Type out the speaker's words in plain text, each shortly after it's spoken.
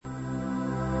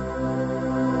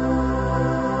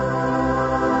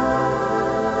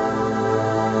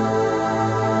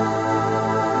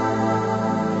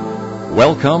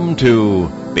Welcome to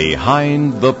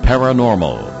Behind the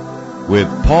Paranormal with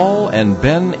Paul and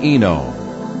Ben Eno.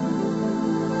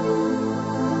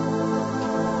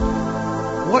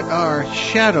 What are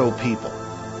shadow people?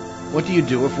 What do you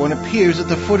do if one appears at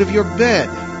the foot of your bed?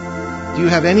 Do they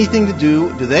have anything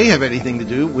to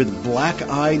do with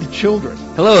black-eyed children?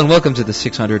 Hello and welcome to the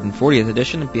 640th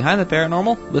edition of Behind the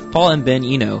Paranormal with Paul and Ben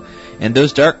Eno. And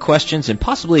those dark questions and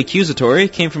possibly accusatory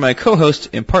came from my co-host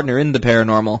and partner in the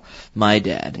paranormal, my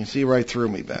dad. You see right through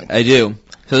me, Ben. I do.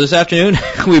 So this afternoon,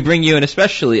 we bring you an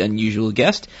especially unusual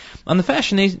guest on the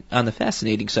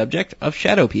fascinating subject of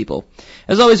shadow people.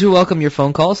 As always, we welcome your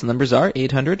phone calls. The numbers are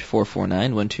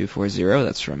 800-449-1240.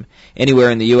 That's from anywhere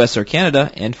in the U.S. or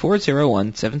Canada, and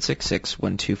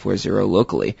 401-766-1240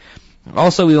 locally.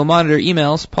 Also, we will monitor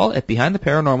emails, Paul at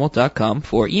BehindTheParanormal.com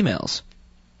for emails.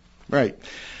 Right.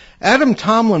 Adam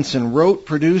Tomlinson wrote,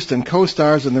 produced, and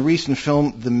co-stars in the recent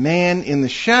film The Man in the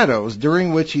Shadows,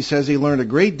 during which he says he learned a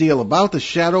great deal about the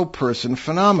shadow person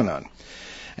phenomenon.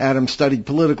 Adam studied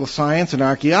political science and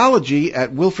archaeology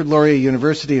at Wilfrid Laurier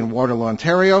University in Waterloo,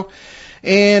 Ontario,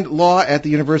 and law at the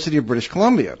University of British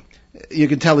Columbia. You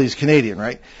can tell he's Canadian,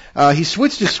 right? He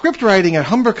switched to script writing at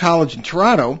Humber College in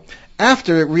Toronto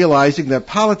after realizing that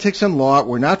politics and law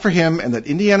were not for him and that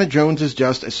Indiana Jones is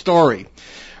just a story.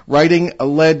 Writing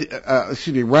led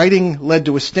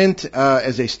to a stint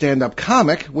as a stand-up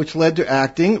comic, which led to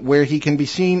acting, where he can be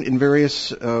seen in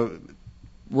various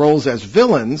roles as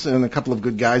villains and a couple of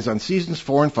good guys on seasons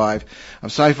 4 and 5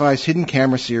 of Sci-Fi's hidden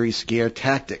camera series Scare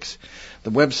Tactics.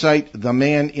 The website,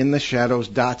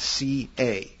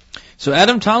 themanintheshadows.ca. So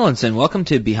Adam Tomlinson, welcome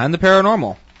to Behind the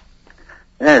Paranormal.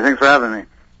 Hey, thanks for having me.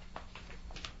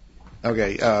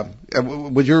 Okay,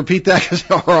 would you repeat that? Because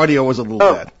our audio was a little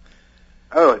bad.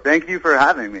 Oh, thank you for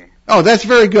having me. Oh, that's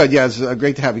very good. Yeah, it's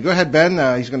great to have you. Go ahead, Ben.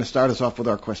 He's going to start us off with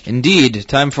our question. Indeed.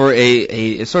 Time for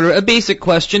a sort of a basic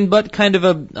question, but kind of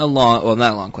a long, well,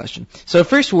 not a long question. So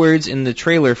first words in the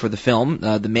trailer for the film,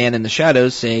 The Man in the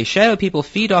Shadows, say, shadow people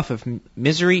feed off of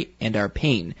misery and our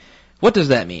pain. What does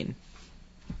that mean?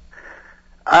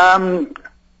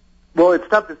 Well, it's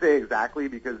tough to say exactly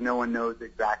because no one knows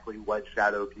exactly what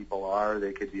shadow people are.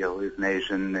 They could be a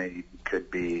hallucination. They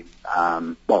could be,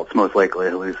 it's most likely a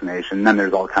hallucination. Then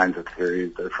there's all kinds of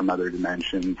theories that are from other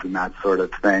dimensions and that sort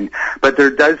of thing. But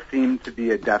there does seem to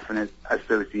be a definite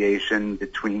association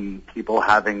between people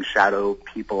having shadow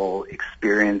people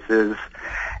experiences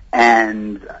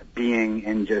and being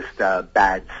in just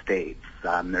bad states.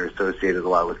 They're associated a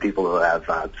lot with people who have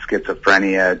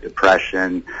schizophrenia,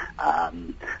 depression,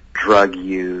 drug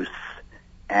use,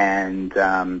 and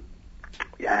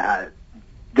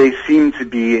they seem to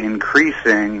be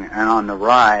increasing and on the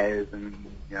rise. And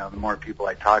the more people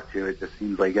I talk to, it just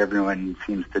seems like everyone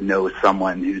seems to know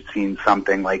someone who's seen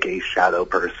something like a shadow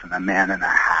person, a man in a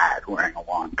hat wearing a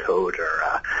long coat,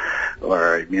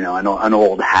 or an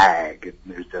old hag.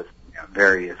 There's just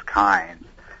various kinds.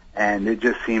 And it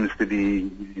just seems to be,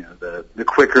 the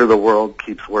quicker the world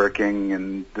keeps working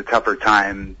and the tougher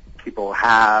time people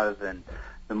have, and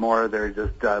the more they're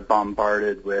just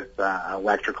bombarded with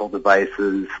electrical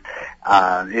devices,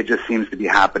 it just seems to be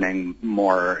happening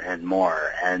more and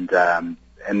more. And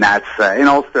that's, and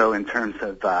also in terms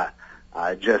of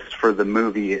just for the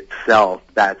movie itself,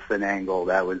 that's an angle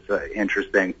that was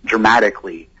interesting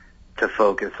dramatically to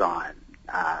focus on.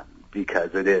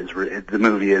 Because the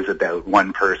movie is about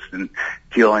one person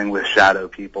dealing with shadow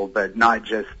people, but not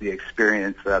just the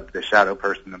experience of the shadow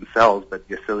person themselves, but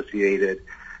the associated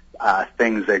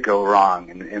things that go wrong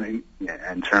in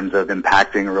terms of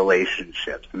impacting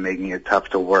relationships and making it tough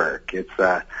to work. It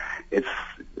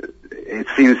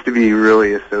seems to be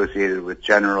really associated with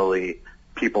generally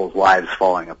people's lives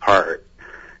falling apart,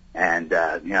 and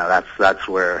that's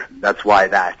why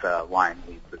that line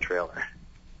leads the trailer.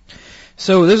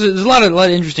 So there's a lot of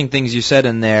interesting things you said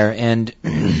in there, and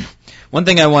one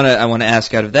thing I want to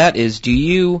ask out of that is, do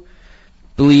you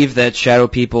believe that shadow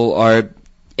people are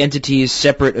entities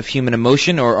separate of human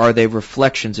emotion, or are they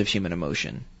reflections of human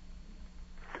emotion?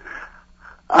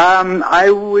 I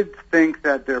would think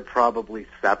that they're probably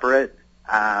separate.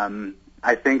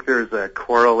 I think there's a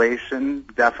correlation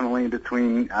definitely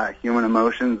between human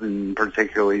emotions and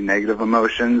particularly negative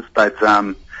emotions, but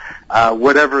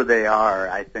whatever they are,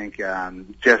 I think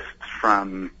just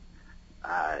from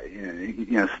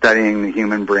studying the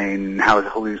human brain and how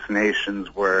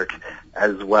hallucinations work,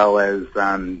 as well as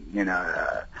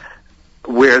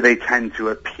where they tend to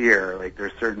appear. Like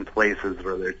there's certain places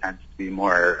where there tends to be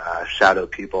more shadow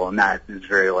people, and that is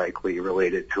very likely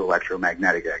related to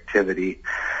electromagnetic activity.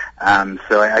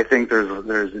 So I think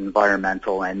there's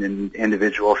environmental and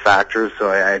individual factors. So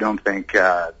I don't think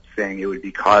saying it would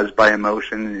be caused by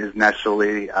emotion is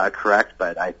necessarily correct,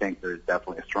 but I think there's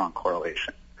definitely a strong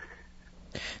correlation.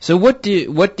 So what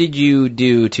did you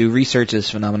do to research this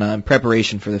phenomenon in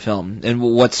preparation for the film, and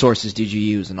what sources did you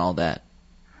use and all that?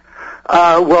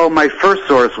 Well, my first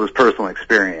source was personal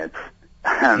experience.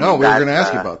 No, we were going to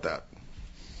ask you about that.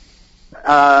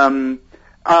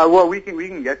 Well, we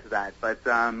can get to that, but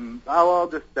I'll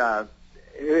just.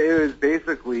 It was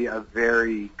basically a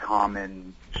very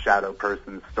common shadow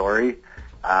person story,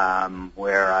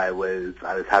 where I was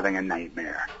having a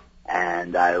nightmare,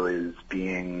 and I was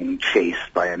being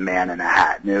chased by a man in a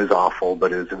hat, and it was awful,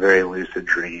 but it was a very lucid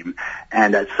dream.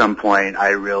 And at some point, I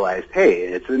realized, hey,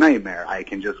 it's a nightmare. I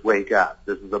can just wake up.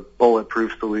 This is a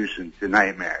bulletproof solution to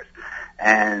nightmares.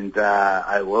 And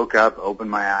I woke up,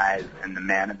 opened my eyes, and the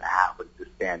man in the hat was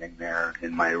just standing there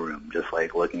in my room, just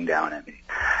like looking down at me.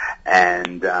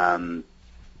 And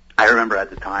I remember at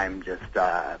the time, just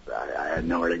I had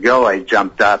nowhere to go. I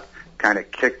jumped up, kind of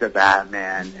kicked at that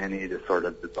man, and he just sort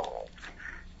of dissolved.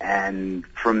 And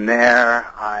from there,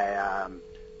 I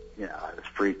was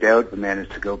freaked out, but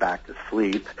managed to go back to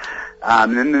sleep.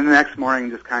 And then the next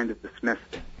morning, just kind of dismissed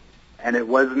it. And it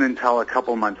wasn't until a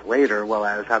couple months later, while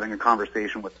I was having a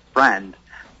conversation with a friend,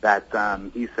 that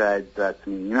he said that to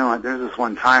me, you know, there's this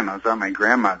one time I was at my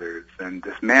grandmother's, and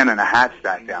this man in a hat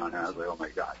sat down, and I was like, oh my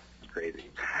God, this is crazy.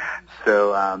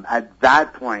 So at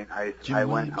that point, I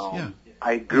went home. Yeah.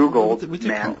 I Googled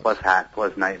man plus hat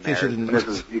plus nightmares, and this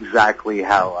is exactly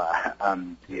how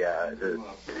the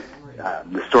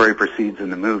story proceeds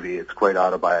in the movie. It's quite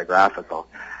autobiographical.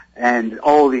 And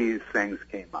all these things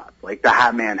came up. Like, the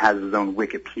Hat Man has his own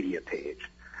Wikipedia page,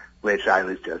 which I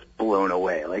was just blown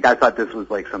away. Like, I thought this was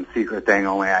like some secret thing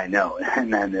only I know.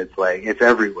 And then it's like, it's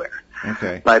everywhere.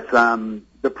 Okay. But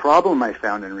the problem I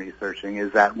found in researching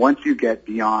is that once you get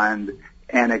beyond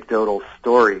anecdotal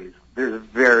stories, there's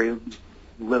very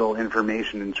little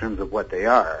information in terms of what they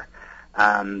are.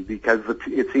 Because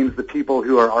it seems the people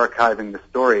who are archiving the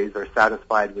stories are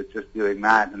satisfied with just doing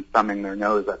that and thumbing their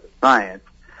nose at the science.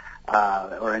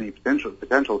 Or any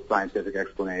potential scientific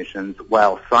explanations,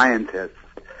 while scientists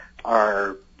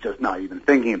are just not even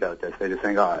thinking about this. They just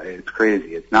think, oh, it's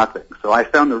crazy, it's nothing. So I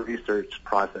found the research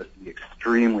process to be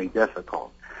extremely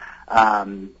difficult.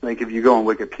 Like, if you go on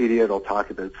Wikipedia, it'll talk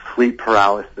about sleep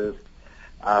paralysis,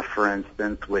 for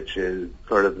instance, which is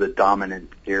sort of the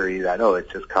dominant theory that,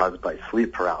 it's just caused by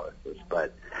sleep paralysis.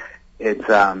 But it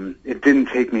didn't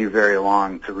take me very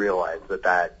long to realize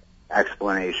that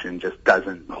explanation just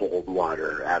doesn't hold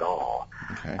water at all.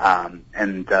 Okay.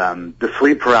 And the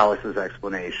sleep paralysis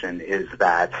explanation is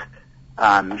that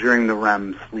during the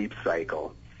REM sleep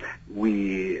cycle,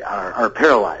 we are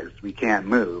paralyzed. We can't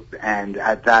move. And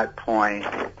at that point,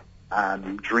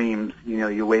 dreams,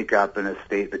 you wake up in a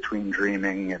state between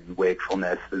dreaming and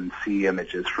wakefulness and see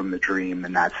images from the dream,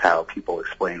 and that's how people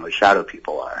explain what shadow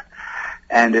people are.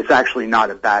 And it's actually not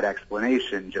a bad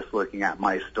explanation, just looking at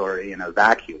my story in a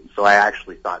vacuum. So I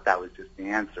actually thought that was just the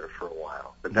answer for a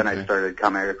while. But then I started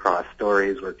coming across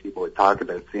stories where people would talk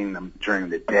about seeing them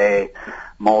during the day,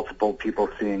 multiple people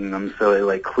seeing them.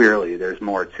 So clearly there's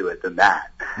more to it than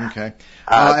that. Okay.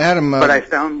 Adam, but I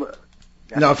found...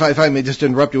 No, if I may just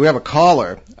interrupt you, we have a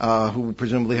caller who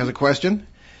presumably has a question.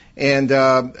 And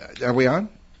are we on?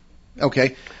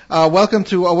 Okay. Welcome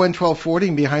to ON 1240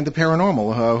 and Behind the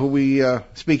Paranormal. Who are we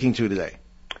speaking to today?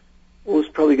 Well, it's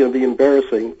probably going to be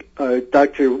embarrassing.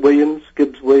 Dr. Williams,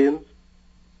 Gibbs Williams.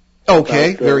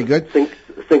 Okay, very good.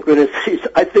 Synchronicities.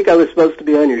 I think I was supposed to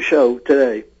be on your show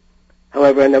today.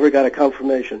 However, I never got a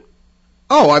confirmation.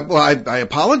 Oh, I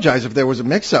apologize if there was a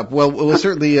mix-up. Well, we'll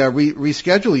certainly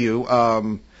reschedule you.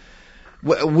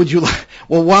 Would you?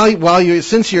 While you,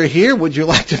 since you're here, would you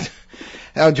like to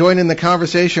join in the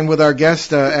conversation with our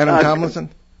guest, Adam Tomlinson?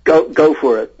 Go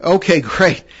for it. Okay,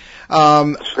 great.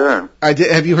 Sure.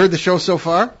 Have you heard the show so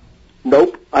far?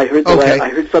 Nope. I heard I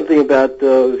heard something about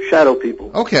shadow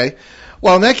people. Okay.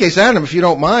 Well, in that case, Adam, if you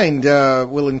don't mind,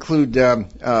 we'll include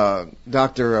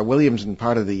Dr. Williams in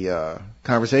part of the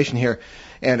conversation here.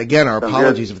 And again, our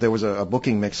apologies if there was a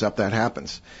booking mix-up. That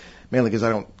happens, mainly because I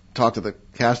don't talk to the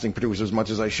casting producers as much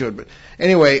as I should. But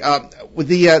anyway, with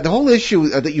the whole issue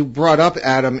that you brought up,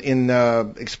 Adam, in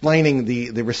explaining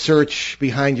the research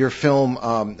behind your film,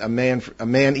 a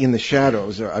man in the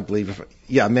shadows, I believe.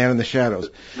 A Man in the Shadows.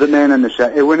 The Man in the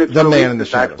Shadows. When it's The released, Man in the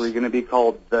it's Shadows. actually going to be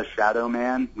called The Shadow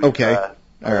Man. Okay.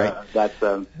 All right. That's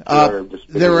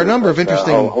there are a number of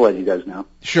interesting. I'll let you guys know.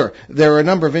 Sure. There are a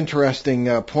number of interesting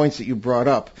points that you brought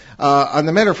up. On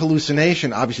the matter of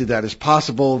hallucination, obviously that is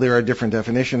possible. There are different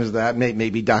definitions of that.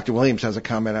 Maybe Dr. Williams has a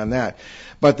comment on that.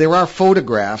 But there are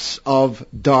photographs of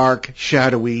dark,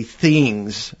 shadowy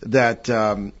things that,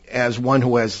 as one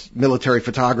who has military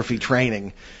photography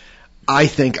training, I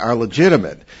think are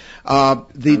legitimate.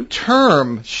 The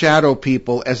term shadow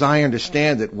people, as I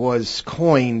understand it, was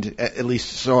coined, at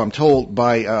least so I'm told,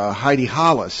 by Heidi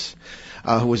Hollis,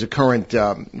 who was a current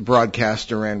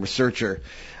broadcaster and researcher.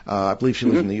 I believe she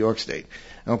lives in New York State.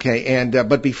 Okay, and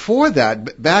but before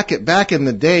that, back in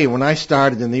the day when I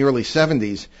started in the early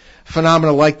 70s,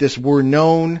 phenomena like this were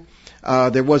known.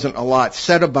 There wasn't a lot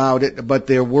said about it, but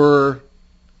there were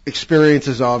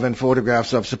experiences of and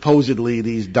photographs of supposedly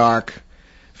these dark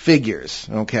figures,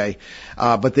 okay,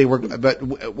 but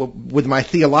with my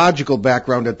theological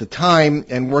background at the time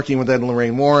and working with Ed and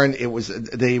Lorraine Warren,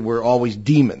 they were always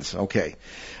demons, okay.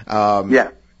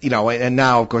 And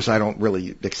now of course I don't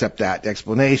really accept that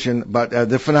explanation, but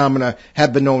the phenomena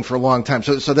have been known for a long time.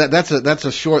 So that's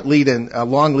a short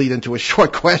long lead into a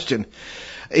short question.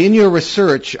 In your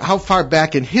research, how far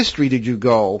back in history did you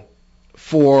go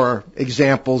for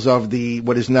examples of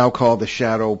what is now called the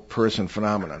shadow person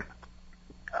phenomenon?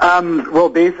 Well,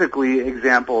 basically,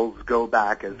 examples go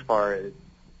back as far as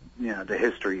the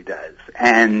history does,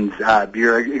 and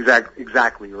you're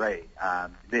exactly right.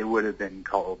 They would have been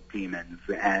called demons,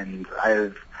 and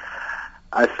I've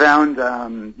found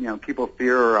people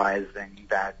theorizing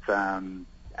that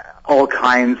all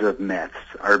kinds of myths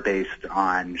are based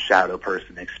on shadow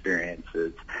person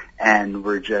experiences, and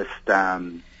we're just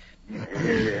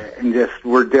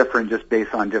we're different just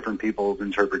based on different people's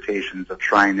interpretations of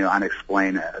trying to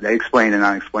explain an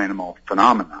unexplainable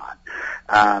phenomenon.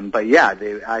 But yeah,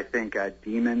 I think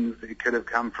demons, it could have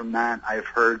come from that. I've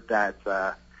heard that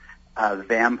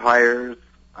vampires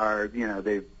are,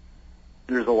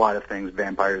 there's a lot of things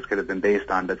vampires could have been based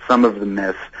on, but some of the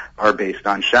myths are based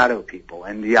on shadow people.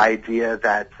 And the idea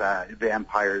that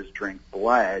vampires drink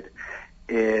blood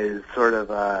is sort of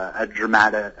a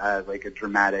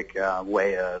dramatic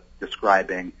way of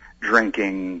describing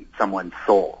drinking someone's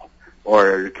soul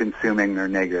or consuming their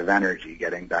negative energy.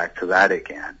 Getting back to that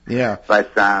again. Yeah.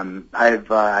 But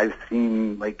I've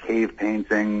seen like cave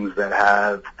paintings that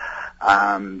have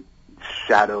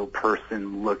shadow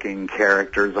person looking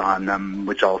characters on them,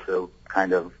 which also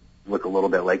kind of look a little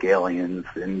bit like aliens.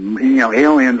 And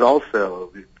aliens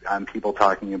also. People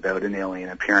talking about an alien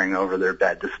appearing over their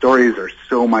bed. The stories are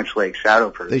so much like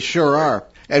shadow person. They sure are.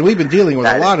 And we've been dealing with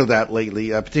a lot of that lately,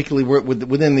 particularly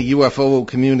within the UFO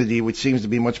community, which seems to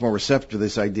be much more receptive to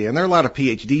this idea. And there are a lot of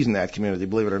PhDs in that community,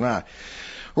 believe it or not.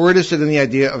 We're interested in the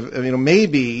idea of,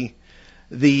 maybe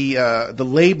the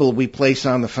label we place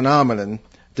on the phenomenon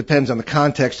depends on the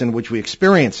context in which we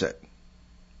experience it.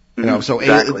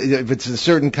 Exactly. If it's in a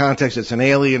certain context, it's an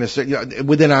alien,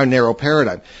 within our narrow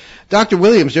paradigm. Dr.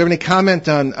 Williams, do you have any comment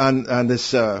on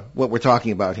this, what we're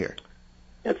talking about here?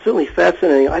 It's certainly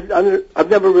fascinating. I've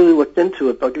never really looked into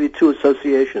it, but I'll give you two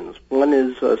associations. One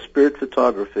is spirit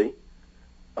photography.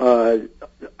 I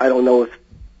don't know if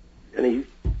any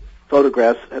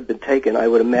photographs have been taken. I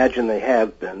would imagine they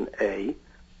have been, A.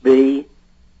 B.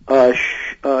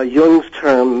 Jung's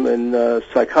term in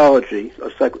psychology,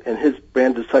 and his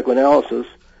brand of psychoanalysis,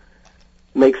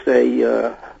 makes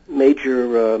a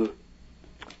major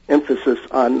emphasis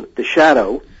on the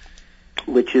shadow,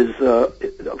 which is,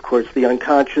 of course, the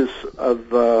unconscious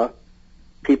of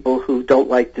people who don't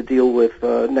like to deal with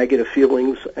negative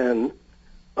feelings, and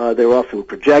they're often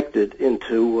projected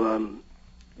into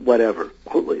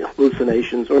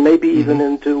hallucinations, or maybe even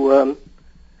into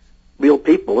real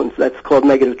people, and that's called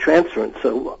negative transference.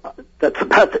 So that's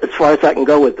about as far as I can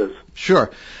go with this. Sure.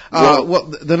 Well,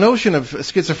 the notion of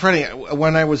schizophrenia,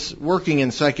 when I was working in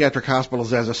psychiatric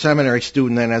hospitals as a seminary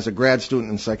student and as a grad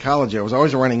student in psychology, I was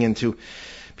always running into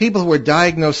people who were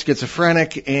diagnosed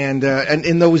schizophrenic, and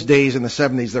in those days, in the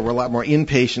 70s, there were a lot more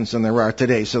inpatients than there are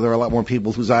today, so there are a lot more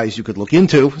people whose eyes you could look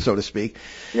into, so to speak.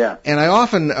 Yeah. And I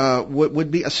often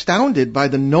would be astounded by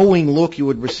the knowing look you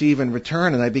would receive in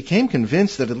return, and I became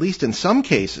convinced that at least in some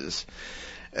cases,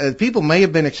 people may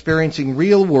have been experiencing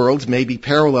real worlds, maybe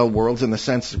parallel worlds in the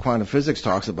sense that quantum physics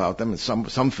talks about them, and some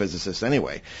physicists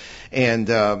anyway, and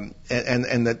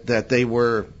that they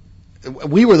were.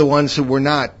 We were the ones who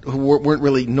weren't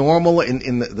really normal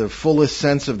in the fullest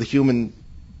sense of the human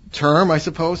term, I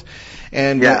suppose.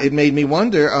 And it made me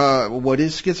wonder, what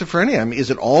is schizophrenia? I mean,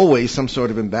 is it always some sort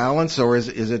of imbalance, or is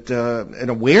it an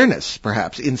awareness,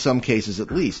 perhaps, in some cases at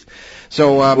least?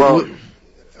 So, go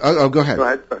ahead. Go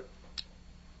ahead.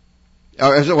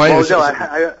 You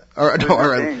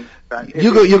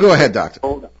go ahead, Doctor.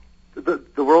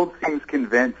 The world seems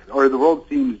convinced, or the world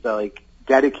seems like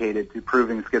dedicated to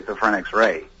proving schizophrenics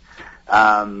right.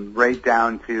 Right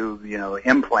down to,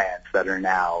 implants that are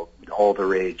now all the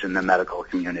rage in the medical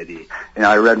community.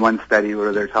 I read one study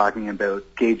where they're talking about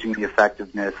gauging the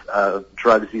effectiveness of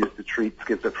drugs used to treat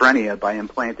schizophrenia by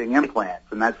implanting implants.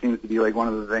 And that seems to be like one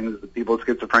of the things that people with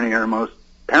schizophrenia are most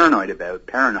paranoid about.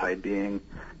 Paranoid being,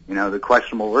 the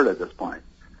questionable word at this point.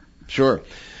 Sure.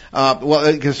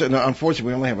 Because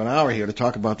unfortunately we only have an hour here to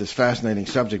talk about this fascinating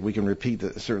subject. We can repeat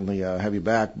that, certainly have you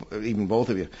back, even both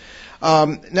of you.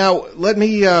 Now, let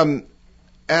me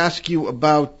ask you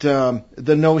about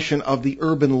the notion of the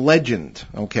urban legend.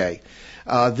 Okay,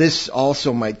 this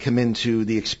also might come into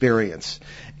the experience.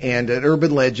 And an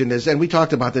urban legend is, and we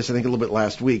talked about this, I think, a little bit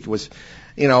last week, was,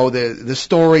 the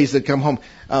stories that come home.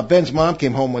 Ben's mom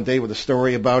came home one day with a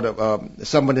story about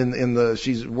someone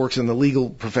she works in the legal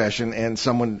profession, and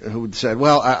someone who said,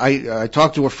 well, I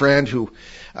talked to a friend who,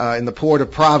 in the port of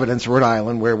Providence, Rhode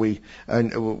Island, where we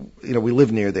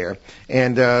live near there,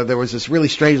 and there was this really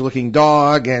strange-looking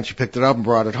dog, and she picked it up and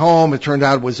brought it home. It turned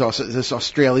out it was also this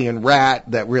Australian rat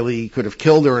that really could have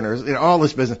killed her, and all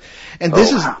this business. And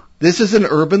this is an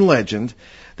urban legend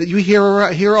that you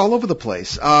hear all over the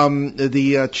place.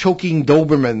 The choking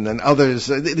Doberman and others,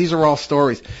 these are all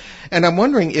stories. And I'm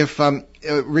wondering if,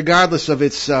 regardless of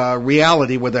its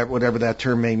reality, whatever that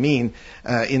term may mean,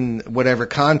 in whatever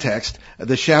context,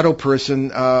 the shadow person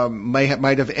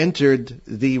might have entered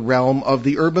the realm of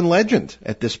the urban legend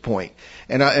at this point.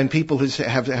 And people who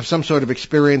have some sort of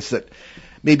experience that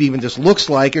maybe even just looks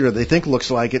like it, or they think looks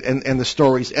like it, and the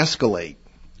stories escalate.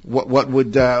 What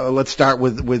would let's start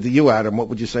with you, Adam. What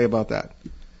would you say about that?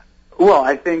 Well,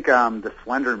 I think the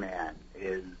Slender Man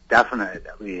is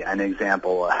definitely an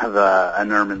example of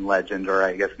an urban legend, or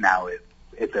I guess now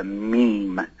it's a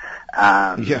meme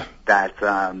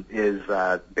that is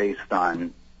based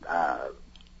on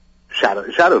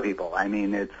shadow people. I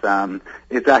mean,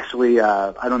 it's actually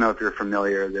I don't know if you're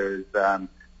familiar. There's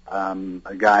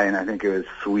a guy, and I think it was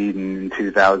Sweden in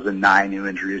 2009, who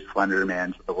introduced Slender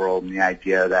Man to the world, and the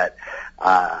idea that,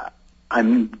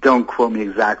 don't quote me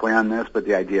exactly on this, but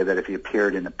the idea that if he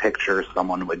appeared in a picture,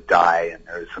 someone would die, and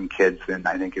there was some kids in,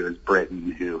 I think it was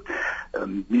Britain, who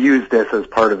used this as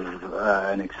part of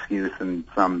an excuse and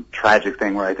some tragic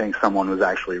thing where I think someone was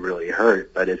actually really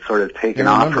hurt, but it's sort of taken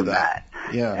off from that.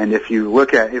 Yeah. And if you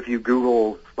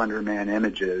Google Slender Man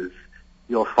images,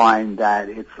 you'll find that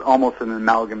it's almost an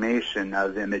amalgamation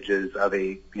of images of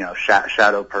a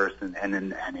shadow person and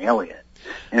an alien,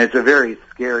 and it's a very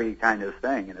scary kind of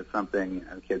thing, and it's something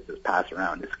kids just pass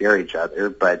around to scare each other.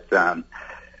 But from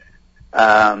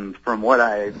what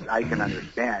I can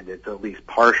understand, it's at least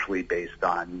partially based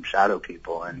on shadow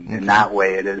people, and in that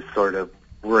way, it is sort of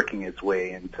working its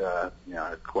way into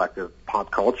collective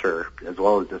pop culture as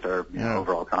well as just our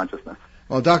overall consciousness.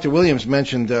 Well, Dr. Williams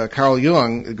mentioned Carl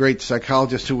Jung, a great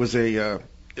psychologist who was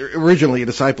originally a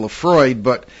disciple of Freud,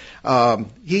 but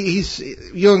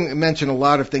Jung mentioned a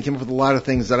lot of things, came up with a lot of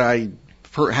things that I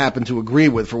happen to agree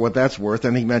with, for what that's worth,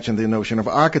 and he mentioned the notion of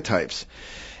archetypes.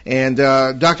 And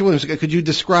Dr. Williams, could you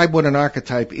describe what an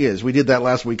archetype is? We did that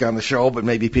last week on the show, but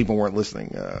maybe people weren't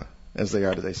listening as they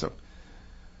are today. So,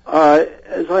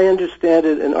 as I understand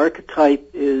it, an archetype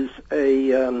is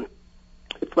it's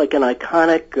like an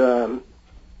iconic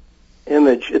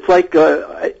image. It's like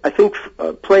I think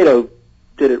Plato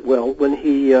did it well when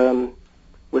he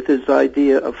with his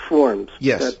idea of forms.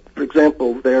 Yes. That, for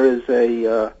example, there is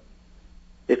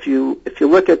if you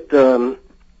look at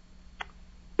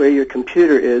where your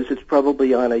computer is, it's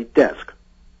probably on a desk,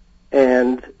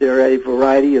 and there are a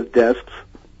variety of desks,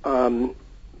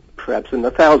 perhaps in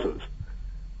the thousands.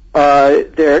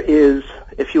 There is,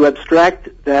 if you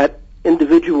abstract that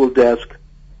individual desk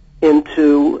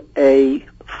into a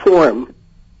form,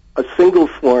 a single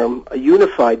form, a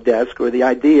unified desk, or the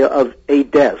idea of a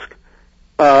desk,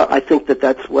 I think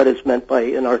that's what is meant by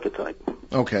an archetype.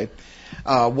 Okay.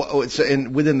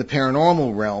 Within the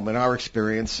paranormal realm, in our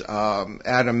experience,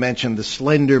 Adam mentioned the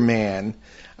Slender Man,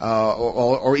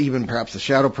 or even perhaps the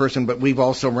shadow person, but we've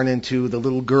also run into the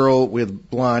little girl with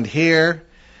blonde hair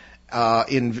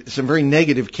in some very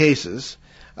negative cases.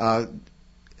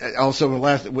 Also,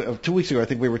 2 weeks ago, I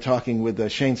think we were talking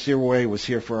with Shane Searway, was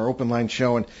here for our open line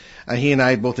show, and he and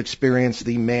I both experienced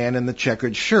the man in the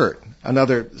checkered shirt,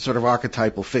 another sort of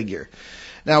archetypal figure.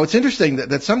 Now, it's interesting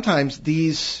that sometimes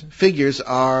these figures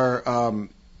are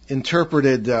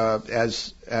interpreted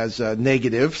as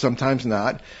negative, sometimes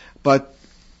not, but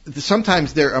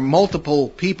sometimes there are multiple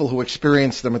people who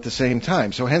experience them at the same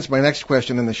time. So hence my next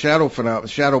question in the shadow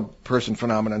person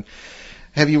phenomenon.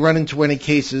 Have you run into any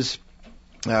cases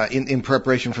in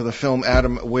preparation for the film,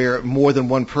 Adam, where more than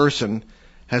one person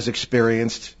has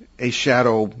experienced a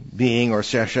shadow being or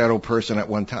shadow person at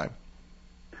one time?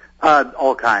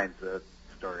 All kinds of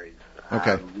stories.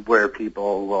 Okay. Where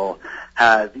people will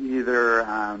have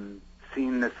either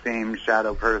seen the same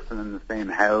shadow person in the same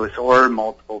house, or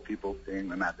multiple people seeing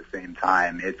them at the same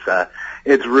time.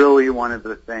 It's really one of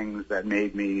the things that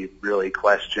made me really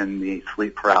question the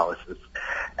sleep paralysis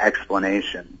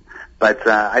explanation. But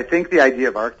I think the idea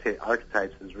of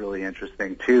archetypes is really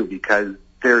interesting too, because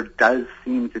there does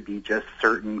seem to be just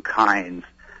certain kinds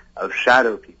of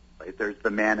shadow people. Like there's the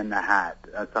man in the hat.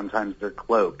 Sometimes they're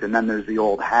cloaked. And then there's the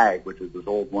old hag, which is this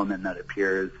old woman that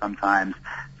appears sometimes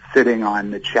sitting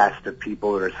on the chest of people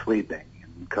who are sleeping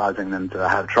and causing them to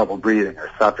have trouble breathing or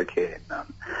suffocating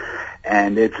them.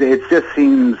 And it just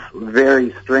seems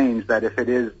very strange that if it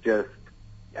is just,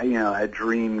 a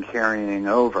dream carrying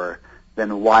over,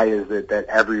 then why is it that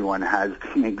everyone has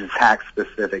the exact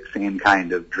specific same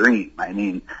kind of dream? I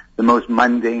mean, the most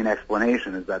mundane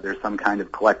explanation is that there's some kind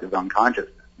of collective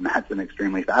unconsciousness. And that's an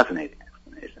extremely fascinating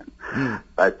explanation.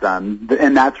 But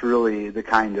and that's really the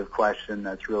kind of question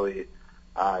that's really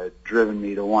driven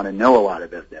me to want to know a lot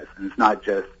about this. And it's not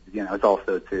just, it's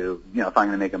also to, if I'm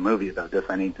going to make a movie about this,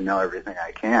 I need to know everything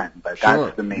I can. But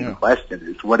that's the main question,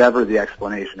 is whatever the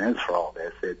explanation is for all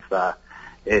this,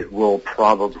 it will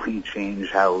probably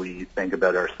change how we think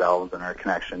about ourselves and our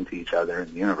connection to each other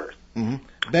in the universe.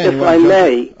 Mm-hmm. Ben, if I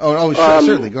may.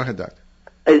 Certainly. Go ahead, Doc.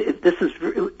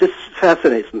 This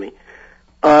fascinates me.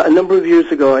 A number of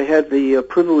years ago, I had the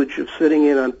privilege of sitting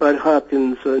in on Bud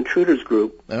Hopkins' Intruders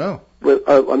Group. Oh.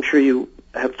 I'm sure you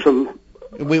have some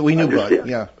we knew Bud,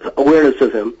 yeah, awareness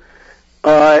of him.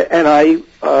 And I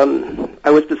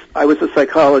was a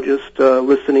psychologist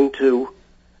listening to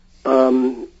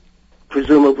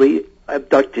presumably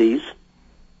abductees,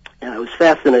 and I was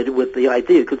fascinated with the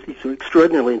idea, because these are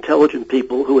extraordinarily intelligent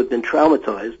people who had been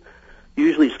traumatized,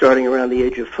 usually starting around the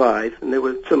age of 5, and there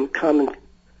were some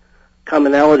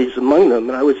commonalities among them,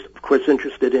 and I was, of course,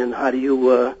 interested in how do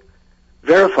you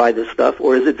verify this stuff,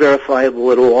 or is it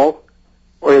verifiable at all,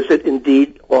 or is it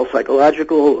indeed all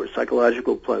psychological, or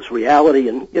psychological plus reality,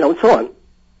 and and so on.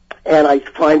 And I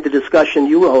find the discussion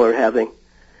you all are having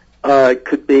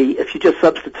could be, if you just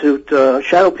substitute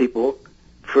shadow people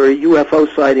for UFO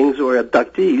sightings or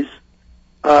abductees,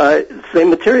 same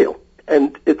material.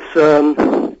 And it's,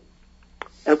 and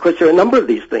of course there are a number of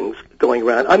these things going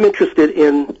around. I'm interested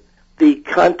in the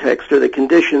context or the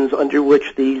conditions under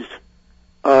which these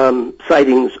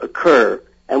sightings occur,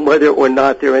 and whether or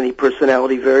not there are any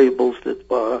personality variables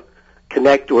that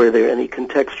connect, or are there any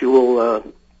contextual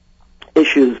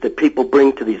issues that people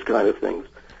bring to these kind of things,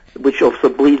 which also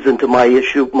bleeds into my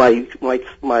issue, my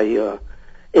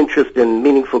interest in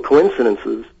meaningful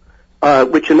coincidences,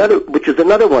 which is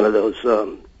another one of those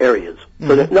areas. Mm-hmm.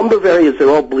 So the number of areas that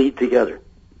all bleed together.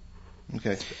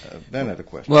 Okay, Ben had a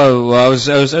question. Well, I was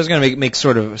going to make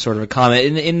sort of a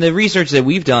comment in the research that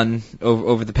we've done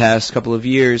over the past couple of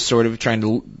years, sort of trying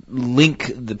to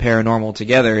link the paranormal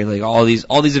together. Like all these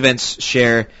events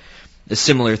share a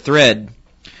similar thread,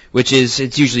 which is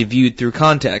it's usually viewed through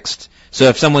context. So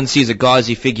if someone sees a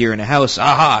gauzy figure in a house,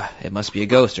 aha, it must be a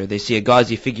ghost. Or they see a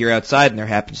gauzy figure outside and there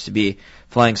happens to be a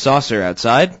flying saucer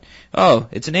outside, oh,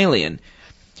 it's an alien.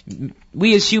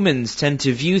 We as humans tend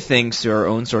to view things through our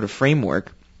own sort of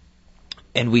framework,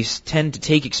 and we tend to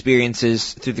take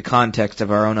experiences through the context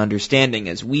of our own understanding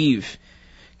as we've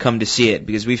come to see it,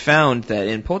 because we found that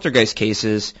in poltergeist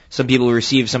cases, some people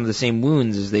receive some of the same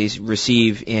wounds as they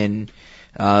receive in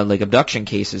like abduction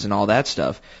cases and all that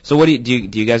stuff. So what do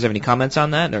you guys have any comments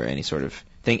on that, or any sort of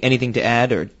thing, anything to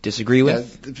add or disagree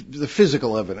with? The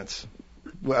physical evidence,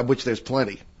 of which there's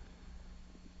plenty.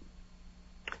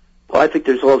 Well, I think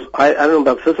there's also, I don't know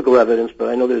about physical evidence, but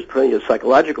I know there's plenty of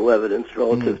psychological evidence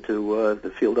relative to the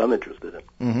field I'm interested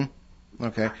in. Mm-hmm.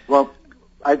 Okay. Well,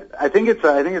 I think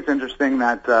it's interesting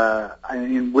that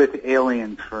with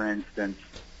aliens, for instance,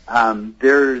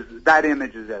 there's that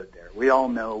image is out there. We all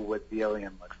know what the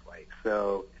alien looks like,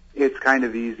 so it's kind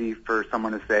of easy for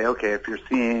someone to say, okay, if you're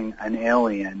seeing an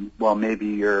alien, well, maybe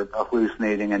you're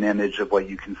hallucinating an image of what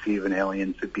you conceive an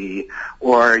alien to be,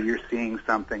 or you're seeing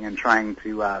something and trying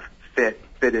to fit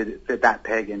that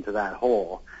peg into that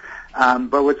hole.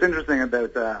 But what's interesting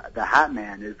about the Hat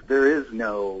Man is there is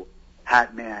no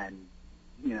Hat Man,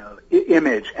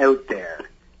 image out there.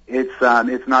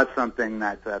 It's not something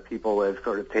that people have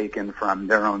sort of taken from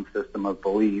their own system of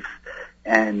belief.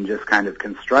 and just kind of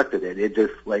constructed it. It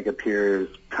just like appears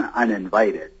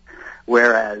uninvited.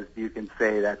 Whereas you can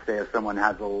say that, say, if someone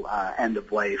has a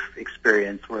end-of-life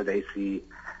experience where they see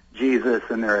Jesus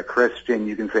and they're a Christian,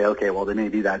 you can say, okay, well, then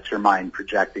maybe that's your mind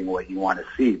projecting what you want to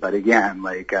see. But again,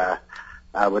 like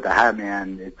with the Hat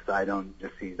Man, I don't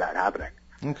just see that happening.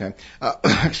 Okay.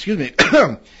 Excuse me.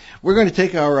 We're going to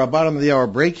take our bottom of the hour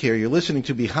break here. You're listening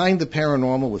to Behind the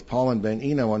Paranormal with Paul and Ben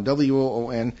Eno on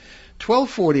WOON,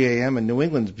 1240 a.m. in New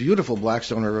England's beautiful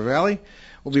Blackstone River Valley.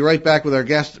 We'll be right back with our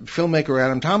guest, filmmaker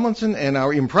Adam Tomlinson, and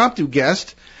our impromptu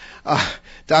guest,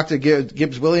 Dr.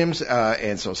 Gibbs Williams.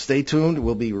 And so stay tuned.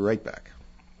 We'll be right back.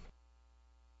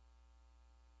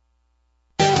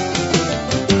 ON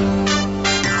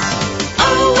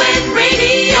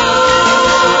Radio,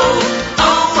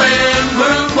 ON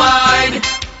Worldwide.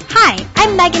 Hi,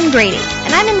 I'm Megan Grady,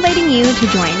 and I'm inviting you to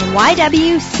join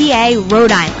YWCA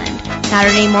Rhode Island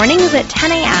Saturday mornings at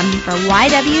 10 a.m. for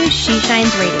YW She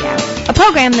Shines Radio, a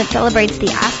program that celebrates the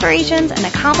aspirations and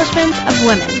accomplishments of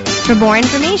women. For more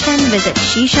information, visit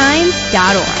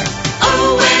sheshines.org.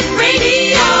 ON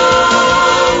Radio,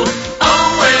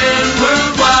 ON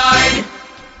Worldwide.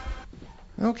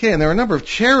 Okay, and there are a number of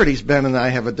charities Ben and I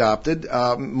have adopted,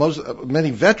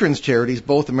 many veterans charities,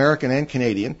 both American and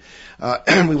Canadian.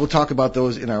 And we will talk about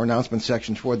those in our announcement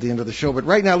section toward the end of the show. But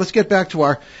right now, let's get back to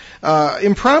our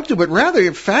impromptu but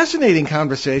rather fascinating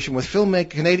conversation with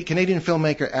Canadian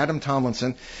filmmaker Adam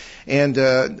Tomlinson and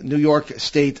New York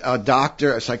State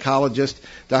doctor, a psychologist,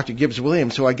 Dr. Gibbs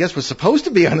Williams, who I guess was supposed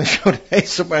to be on the show today.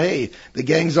 So, but hey, the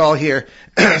gang's all here.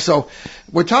 So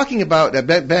we're talking about,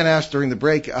 Ben asked during the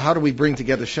break, how do we bring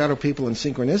together shadow people and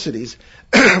synchronicities?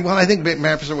 Well, I think,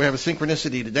 Professor, we have a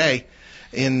synchronicity today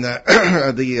in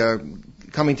the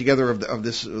coming together of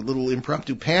this little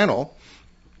impromptu panel.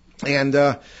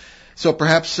 And so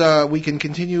perhaps we can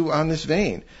continue on this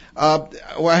vein.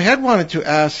 Well, I had wanted to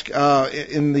ask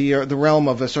in the realm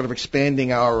of sort of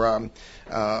expanding our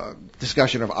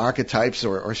discussion of archetypes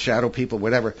or shadow people,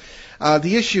 whatever,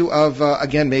 the issue of,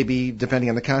 again, maybe depending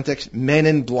on the context, men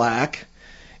in black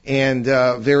and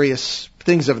various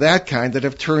things of that kind that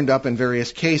have turned up in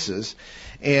various cases.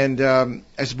 And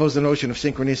I suppose the notion of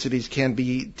synchronicities can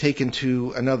be taken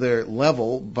to another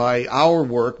level by our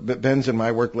work, Ben's and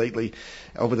my work lately,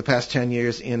 over the past 10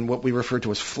 years, in what we refer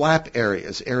to as flap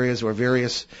areas where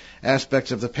various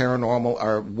aspects of the paranormal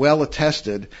are well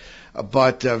attested,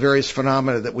 but various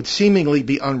phenomena that would seemingly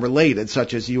be unrelated,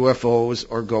 such as UFOs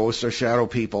or ghosts or shadow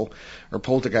people or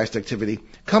poltergeist activity,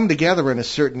 come together in a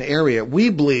certain area, we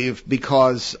believe,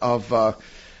 because of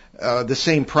the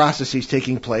same processes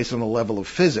taking place on the level of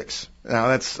physics. Now,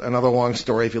 that's another long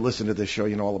story. If you listen to this show,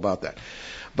 you know all about that.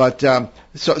 But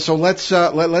so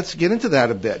let's get into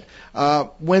that a bit.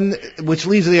 Which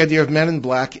leads to the idea of men in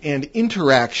black and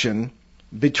interaction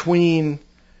between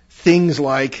things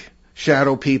like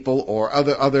shadow people or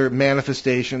other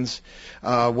manifestations,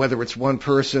 whether it's one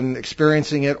person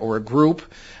experiencing it or a group.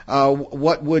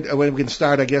 What would, when we can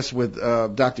start, I guess, with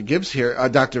Dr. Gibbs here,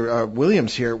 Dr.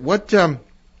 Williams here. What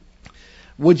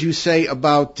would you say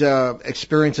about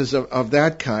experiences of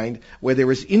that kind where there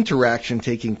is interaction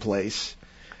taking place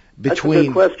between... That's a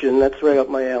good question. That's right up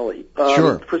my alley.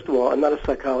 Sure. First of all, I'm not a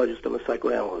psychologist. I'm a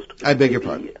psychoanalyst. I beg your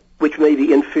pardon. Which may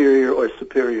be inferior or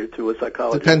superior to a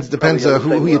psychologist. Depends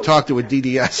who you talk to with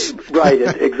DDS. Right,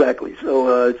 exactly.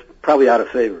 So it's probably out of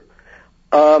favor.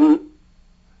 I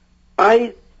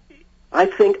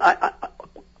think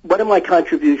one of my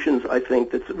contributions, I think,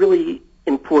 that's really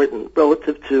important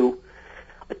relative to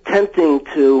attempting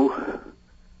to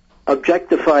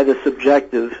objectify the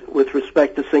subjective with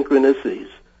respect to synchronicities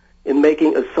in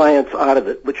making a science out of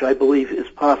it, which I believe is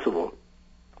possible,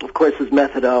 of course, is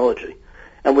methodology.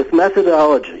 And with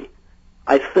methodology,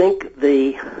 I think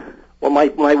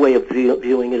my way of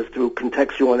viewing it is through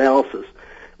contextual analysis,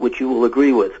 which you will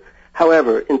agree with.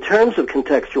 However, in terms of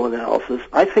contextual analysis,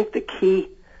 I think the key,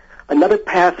 another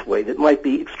pathway that might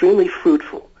be extremely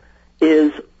fruitful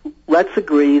is, let's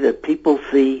agree that people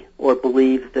see or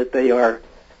believe that they are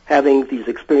having these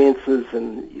experiences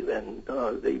and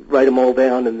they write them all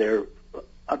down and they're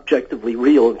objectively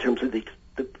real in terms of the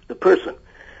person.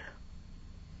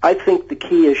 I think the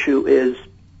key issue is,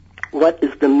 what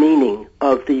is the meaning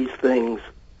of these things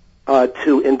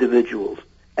to individuals?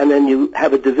 And then you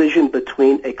have a division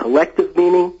between a collective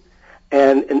meaning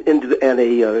and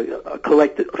a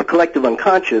collective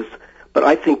unconscious, but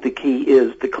I think the key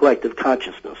is the collective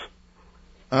consciousness.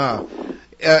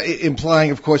 Implying,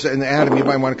 of course, and Adam, you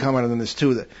might want to comment on this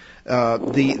too, that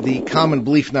the common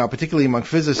belief now, particularly among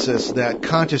physicists, that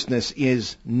consciousness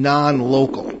is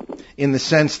non-local, in the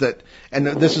sense that, and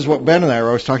this is what Ben and I are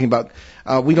always talking about,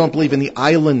 we don't believe in the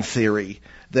island theory,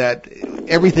 that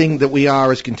everything that we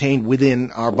are is contained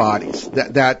within our bodies.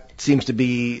 That seems to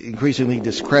be increasingly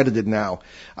discredited now.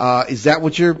 Is that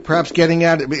what you're perhaps getting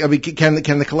at? I mean, can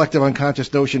the collective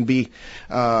unconscious notion be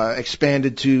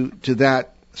expanded to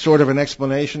that sort of an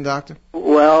explanation, Doctor?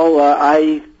 Well,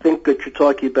 I think what you're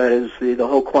talking about is the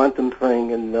whole quantum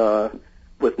thing and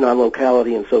with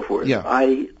non-locality and so forth. Yeah.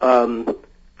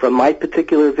 From my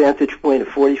particular vantage point of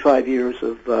 45 years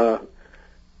of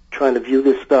trying to view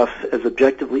this stuff as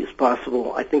objectively as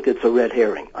possible, I think it's a red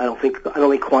herring. I don't think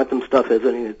quantum stuff has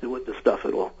anything to do with this stuff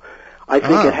at all. I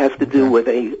think it has to do with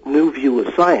a new view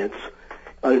of science,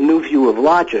 a new view of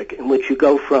logic, in which you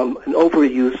go from an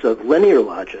overuse of linear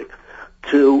logic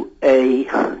to a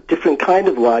different kind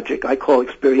of logic I call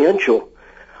experiential,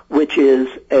 which is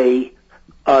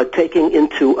taking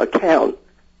into account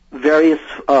various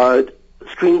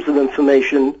streams of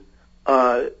information,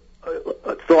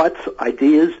 thoughts,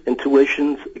 ideas,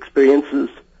 intuitions, experiences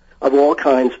of all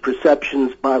kinds,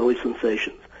 perceptions, bodily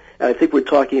sensations. And I think we're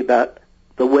talking about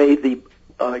the way the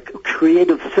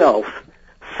creative self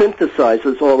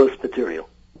synthesizes all this material.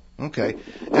 Okay.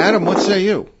 Adam, what say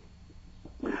you?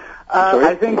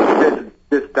 I think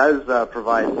this does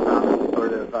provide some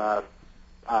sort of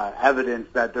evidence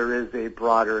that there is a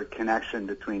broader connection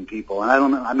between people.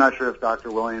 And I'm not sure if Dr.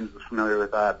 Williams is familiar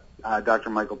with Dr.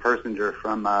 Michael Persinger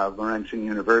from Laurentian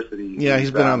University. Yeah,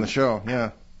 he's been on the show,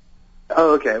 yeah.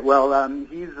 Oh, okay. Well,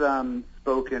 he's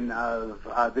spoken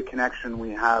of the connection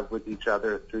we have with each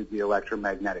other through the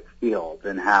electromagnetic field,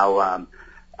 and how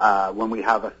when we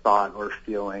have a thought or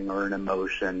feeling or an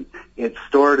emotion, it's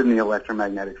stored in the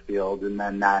electromagnetic field, and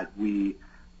then that we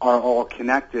are all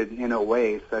connected in a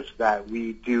way such that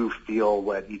we do feel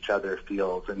what each other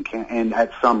feels and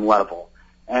at some level.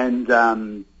 And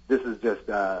this is just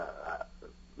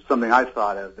something I've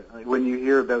thought of. When you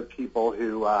hear about people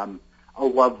who a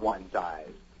loved one dies,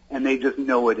 and they just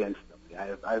know it instantly.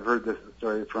 I've heard this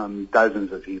story from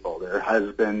dozens of people, their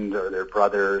husband or their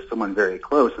brother or someone very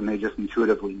close, and they just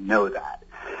intuitively know that.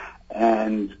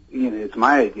 And it's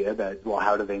my idea that, well,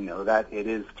 how do they know that? It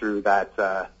is through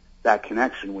that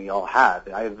connection we all have.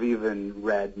 I've even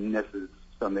read, and this is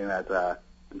something that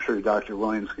I'm sure Dr.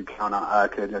 Williams could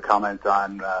comment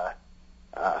on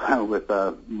with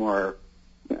more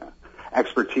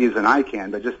expertise than I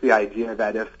can, but just the idea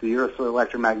that if the Earth's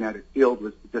electromagnetic field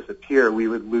was to disappear, we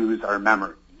would lose our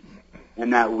memory,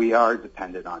 and that we are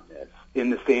dependent on this in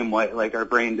the same way, like our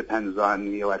brain depends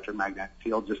on the electromagnetic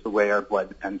field, just the way our blood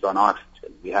depends on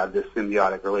oxygen. We have this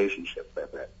symbiotic relationship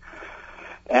with it.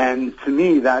 And to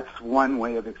me, that's one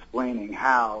way of explaining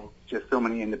how just so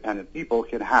many independent people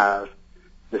can have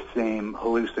the same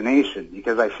hallucination,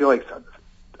 because I feel like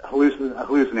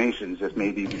hallucinations, just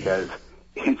maybe because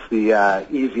it's the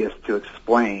easiest to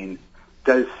explain,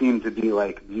 does seem to be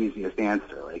like the easiest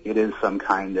answer. Like it is some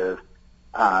kind of,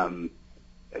 an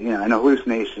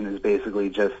hallucination is basically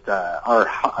just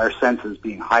our senses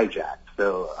being hijacked.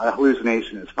 So a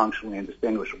hallucination is functionally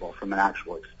indistinguishable from an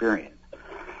actual experience.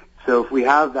 So if we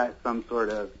have that some sort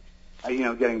of,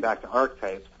 getting back to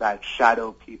archetypes, that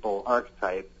shadow people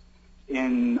archetype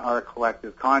in our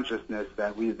collective consciousness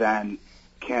that we then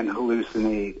can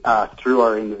hallucinate through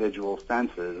our individual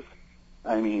senses,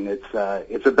 I mean, it's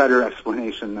a better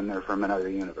explanation than they're from another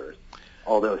universe,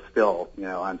 although still,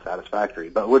 unsatisfactory.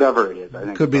 But whatever it is, I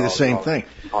think could be the same thing.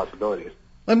 Possibilities.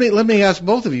 Let me ask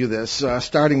both of you this,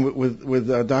 starting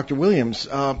with Dr. Williams.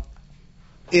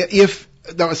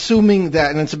 Assuming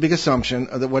that, and it's a big assumption,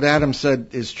 that what Adam said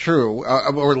is true,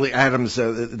 or Adam's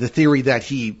the theory that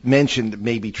he mentioned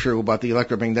may be true about the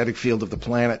electromagnetic field of the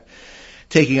planet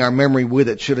taking our memory with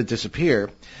it should it disappear.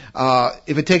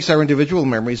 If it takes our individual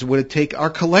memories, would it take our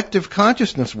collective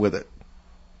consciousness with it?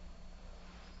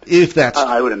 If that's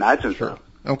I would imagine true.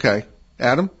 So. Okay.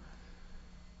 Adam?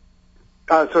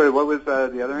 Sorry, what was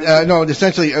the other answer? No,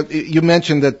 essentially, you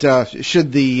mentioned that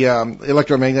should the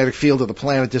electromagnetic field of the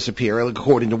planet disappear,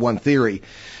 according to one theory,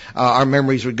 our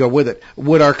memories would go with it.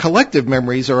 Would our collective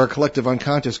memories or our collective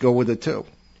unconscious go with it too?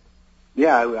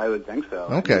 Yeah, I would think so.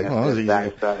 Okay,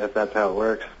 if that's how it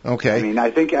works. Okay. I mean,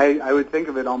 I think I would think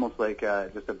of it almost like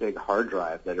just a big hard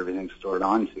drive that everything's stored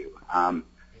onto. And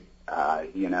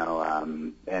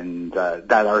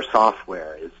that our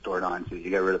software is stored onto. You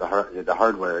get rid of the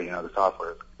hardware, the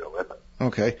software can go with it.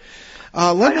 Okay.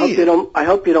 I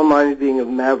hope you don't mind me being a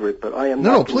maverick, but I am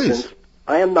not convinced. Please.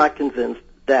 I am not convinced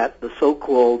that the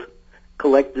so-called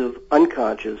collective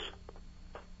unconscious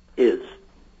is.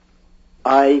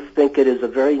 I think it is a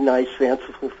very nice,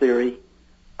 fanciful theory,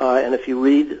 and if you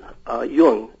read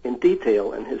Jung in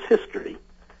detail and his history,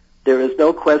 there is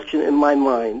no question in my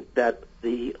mind that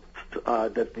the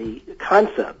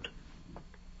concept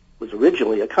was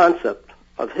originally a concept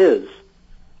of his,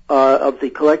 of the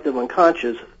collective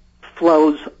unconscious,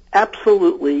 flows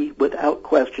absolutely without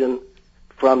question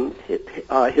from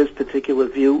his particular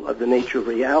view of the nature of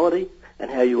reality and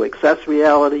how you access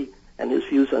reality and his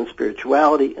views on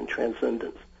spirituality and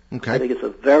transcendence. Okay. I think it's a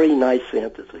very nice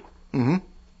fantasy. Mm-hmm.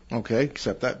 Okay,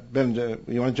 except that. Ben,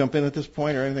 you want to jump in at this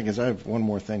point or anything? Because I have one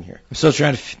more thing here. I'm still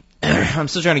trying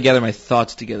to gather my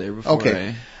thoughts together before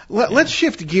Okay. Let's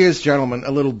shift gears, gentlemen,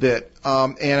 a little bit,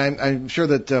 and I'm sure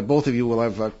that both of you will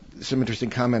have some interesting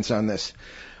comments on this.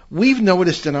 We've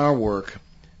noticed in our work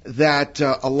that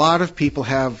a lot of people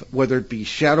have, whether it be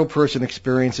shadow person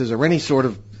experiences or any sort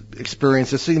of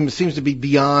experience that seems to be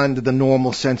beyond the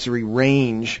normal sensory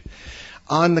range,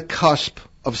 on the cusp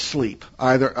of sleep,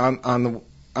 either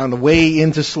on the way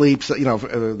into sleep, so,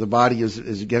 the body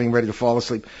is getting ready to fall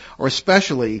asleep, or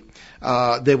especially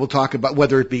they will talk about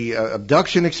whether it be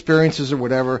abduction experiences or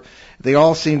whatever. They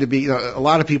all seem to be, a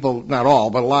lot of people, not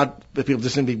all, but a lot of people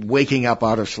just seem to be waking up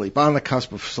out of sleep, on the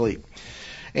cusp of sleep.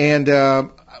 And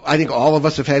I think all of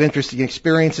us have had interesting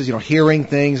experiences, hearing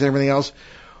things and everything else.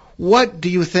 What do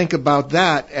you think about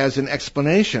that as an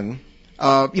explanation,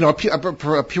 a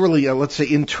purely, let's say,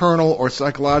 internal or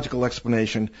psychological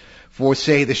explanation for,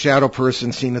 say, the shadow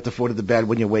person seen at the foot of the bed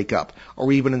when you wake up,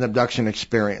 or even an abduction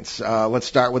experience? Let's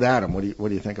start with Adam. What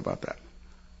do you think about that?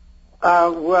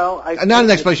 Not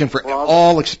an explanation for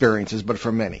all experiences, but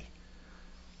for many.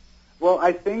 Well,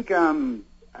 I think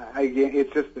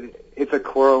it's a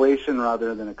correlation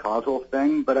rather than a causal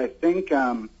thing. But I think,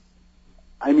 when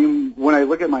I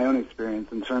look at my own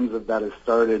experience in terms of that, it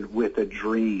started with a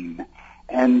dream,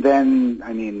 and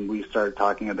then we started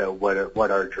talking about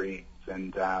what are dreams.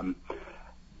 And,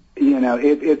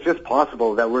 it's just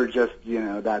possible that we're just,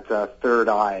 that third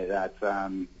eye,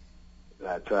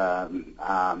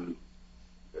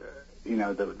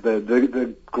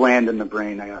 the gland in the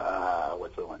brain,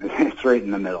 what's the one? It's right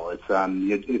in the middle.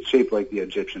 It's shaped like the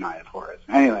Egyptian eye of Horus.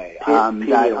 Anyway,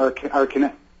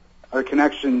 that our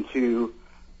connection to,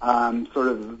 sort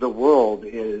of the world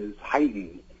is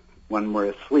heightened when we're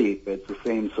asleep. It's the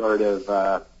same sort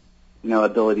of,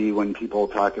 ability when people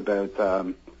talk about,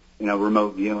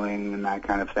 remote viewing and that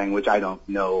kind of thing, which I don't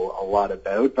know a lot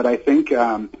about. But I think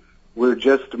we're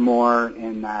just more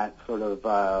in that sort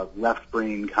of left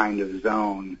brain kind of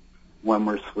zone when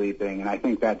we're sleeping, and I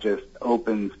think that just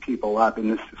opens people up in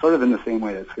the same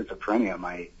way that schizophrenia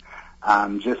might,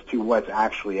 just to what's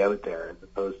actually out there, as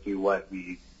opposed to what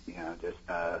we, just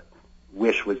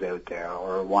wish was out there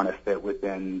or want to fit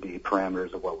within the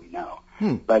parameters of what we know.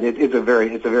 But it's a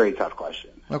very tough question.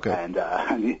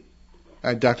 Okay.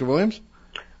 And Dr. Williams?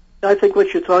 I think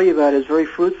what you're talking about is very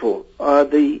fruitful.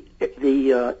 The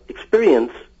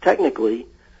experience technically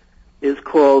is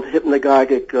called the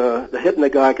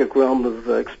hypnagogic realm of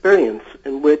experience,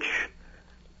 in which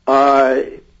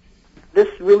this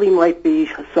really might be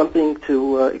something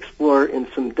to explore in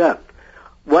some depth.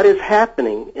 What is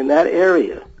happening in that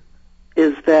area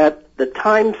is that the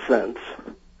time sense,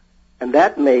 and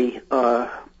that may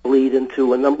bleed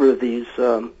into a number of these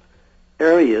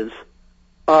areas,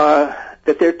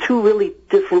 that there are two really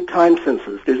different time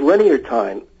senses. There's linear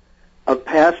time of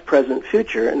past, present,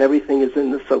 future, and everything is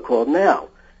in the so-called now.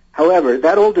 However,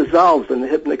 that all dissolves in the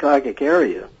hypnagogic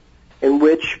area, in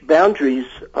which boundaries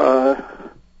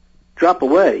drop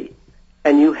away,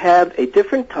 and you have a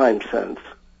different time sense,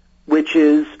 which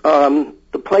is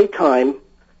the playtime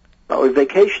or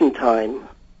vacation time,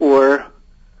 or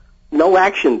no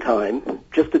action time,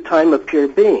 just a time of pure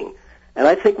being. And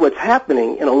I think what's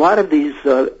happening in a lot of these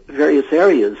various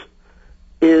areas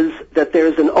is that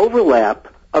there's an overlap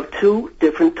of two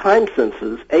different time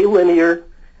senses, alinear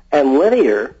and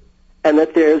linear, and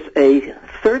that there's a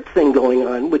third thing going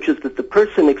on, which is that the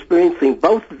person experiencing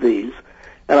both of these,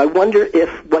 and I wonder if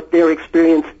what their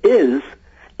experience is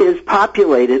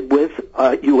populated with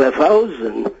UFOs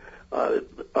and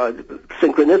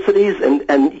synchronicities,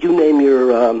 and you name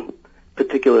your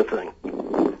particular thing.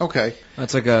 Okay.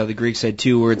 That's like the Greeks had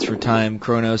two words for time,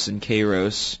 chronos and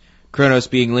kairos. Chronos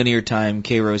being linear time,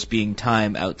 kairos being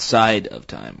time outside of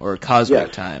time, or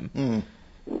cosmic time.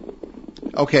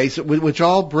 Okay, so which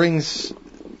all brings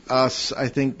us, I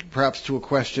think, perhaps to a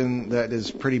question that is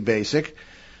pretty basic.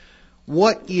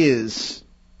 What is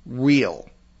real?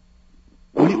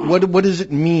 What does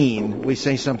it mean when we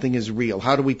say something is real?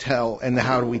 How do we tell, and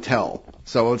how do we tell?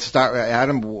 So let's start,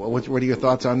 Adam, what are your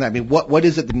thoughts on that? I mean, what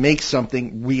is it that makes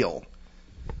something real?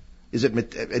 Is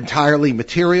it entirely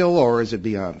material, or is it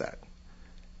beyond that?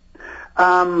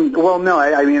 Well, no,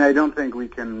 I mean, I don't think we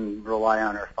can rely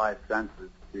on our five senses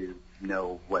to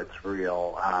know what's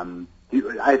real.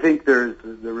 I think the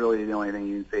only thing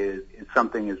you can say is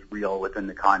something is real within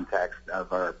the context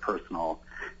of our personal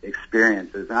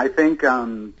experiences. And I think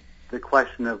the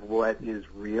question of what is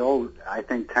real, I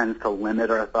think, tends to limit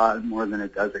our thought more than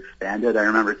it does expand it. I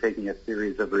remember taking a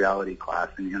series of reality class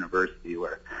in university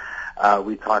where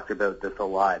we talked about this a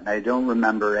lot, and I don't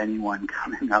remember anyone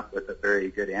coming up with a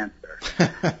very good answer.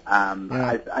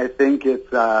 I think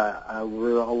it's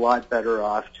we're a lot better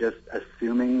off just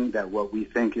assuming that what we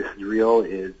think is real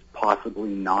is possibly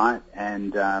not,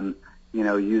 and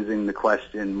using the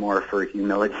question more for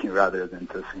humility rather than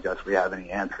to suggest we have any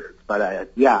answers. But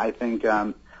I think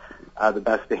the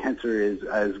best answer is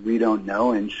as we don't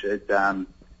know and should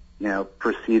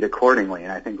proceed accordingly,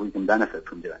 and I think we can benefit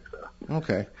from doing so.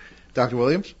 Okay. Dr.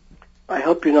 Williams? I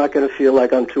hope you're not going to feel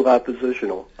like I'm too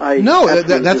oppositional.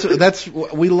 That's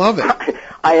we love it.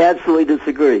 I absolutely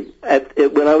disagree.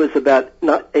 When I was about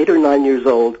 8 or 9 years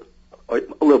old, or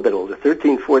a little bit older,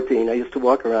 13, 14, I used to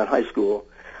walk around high school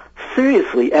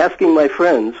seriously asking my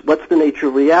friends, what's the nature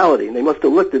of reality? And they must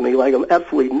have looked at me like I'm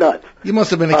absolutely nuts. You must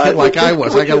have been a kid like I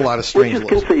was. I got a lot of strange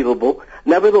looks. Which is conceivable.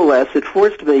 Nevertheless, it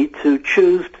forced me to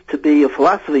choose to be a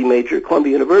philosophy major at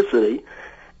Columbia University,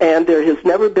 and there has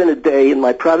never been a day in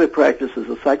my private practice as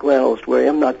a psychoanalyst where I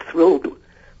am not thrilled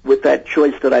with that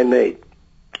choice that I made.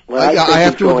 I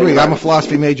have to agree. I'm a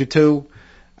philosophy major too.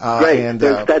 Great. And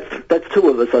that's two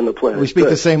of us on the planet. We speak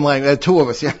the same language. Two of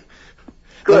us, yeah.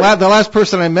 The last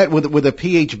person I met with a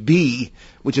PhD,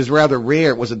 which is rather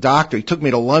rare, was a doctor. He took me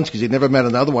to lunch because he'd never met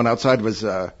another one outside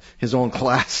of his own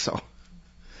class. So,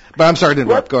 but I'm sorry to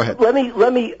interrupt. Go ahead. Let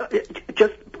me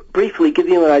just briefly give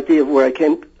you an idea of where I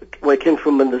came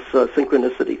from in this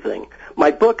synchronicity thing. My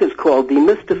book is called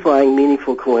Demystifying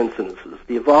Meaningful Coincidences: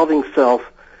 The Evolving Self,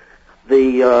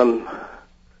 the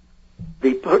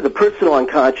Personal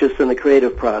Unconscious, and the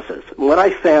Creative Process. And what I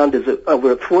found is that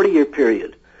over a 40-year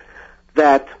period,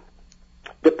 that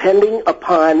depending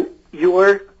upon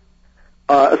your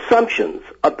assumptions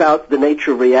about the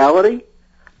nature of reality,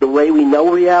 the way we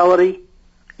know reality,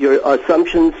 your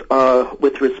assumptions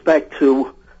with respect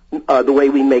to the way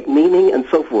we make meaning and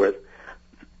so forth,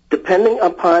 depending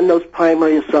upon those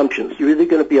primary assumptions, you're either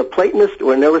going to be a Platonist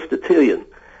or an Aristotelian.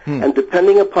 And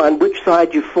depending upon which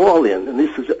side you fall in, and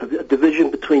this is a division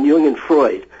between Jung and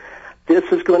Freud, this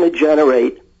is going to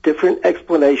generate different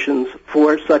explanations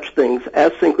for such things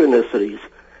as synchronicities,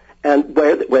 and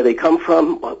where they come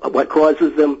from, what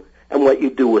causes them, and what you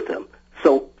do with them.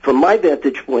 So from my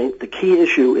vantage point, the key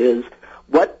issue is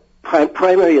what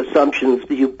primary assumptions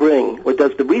do you bring, or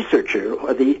does the researcher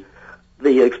or the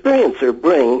experiencer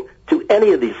bring to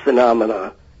any of these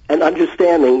phenomena, and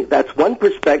understanding that's one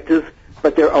perspective,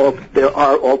 but there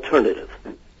are alternatives.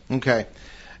 Okay.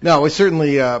 No, I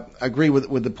certainly agree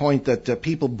with the point that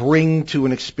people bring to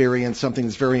an experience something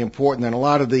that's very important, and a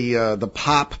lot of the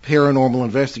pop paranormal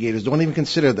investigators don't even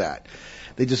consider that.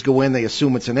 They just go in, they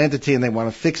assume it's an entity, and they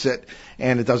want to fix it,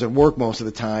 and it doesn't work most of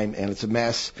the time, and it's a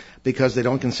mess because they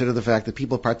don't consider the fact that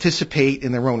people participate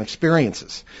in their own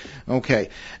experiences. Okay.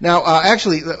 Now,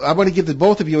 actually, I want to give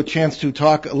both of you a chance to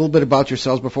talk a little bit about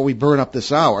yourselves before we burn up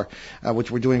this hour,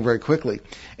 which we're doing very quickly.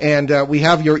 And we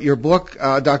have your book,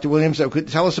 Dr. Williams. Could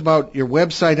tell us about your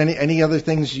website, any other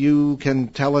things you can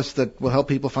tell us that will help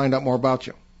people find out more about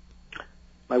you?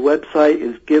 My website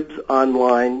is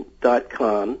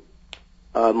gibbsonline.com.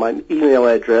 My email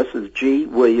address is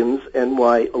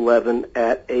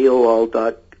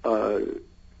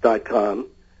gwilliamsny11@aol.com.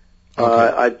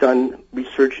 Okay. I've done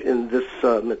research in this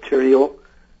material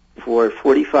for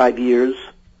 45 years.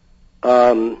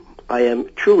 I am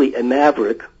truly a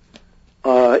maverick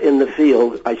in the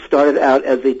field. I started out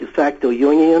as a de facto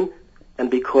Jungian, and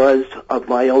because of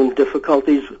my own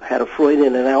difficulties, had a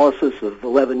Freudian analysis of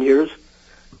 11 years,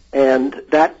 and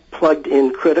that plugged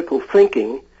in critical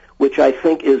thinking, which I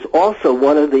think is also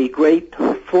one of the great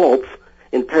faults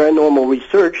in paranormal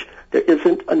research. There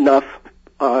isn't enough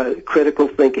critical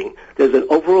thinking. There's an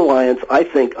over-reliance, I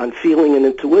think, on feeling and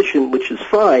intuition, which is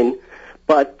fine,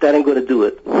 but that ain't going to do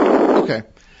it. Okay.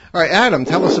 All right, Adam,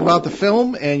 tell us about the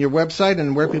film and your website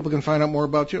and where people can find out more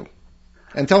about you.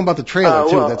 And tell them about the trailer,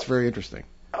 too. That's very interesting.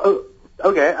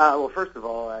 Okay. Well, first of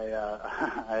all,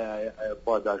 I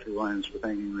applaud Dr. Williams for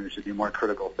thinking there should be more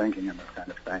critical thinking in this kind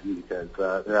of thing, because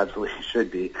there absolutely should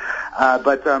be.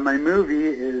 But my movie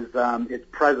is it's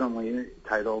presently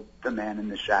titled The Man in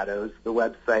the Shadows. The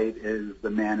website is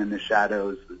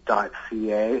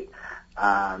themanintheshadows.ca.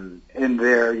 In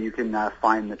there, you can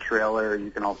find the trailer.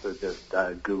 You can also just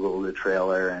Google the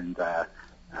trailer and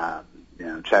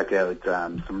check out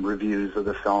some reviews of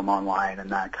the film online and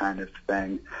that kind of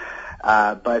thing.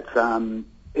 But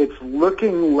it's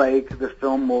looking like the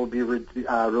film will be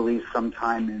released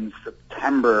sometime in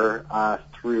September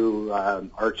through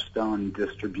Archstone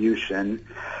Distribution.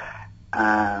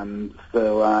 I'll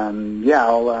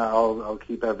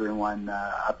keep everyone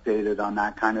updated on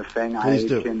that kind of thing. Please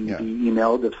do. I can be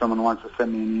emailed if someone wants to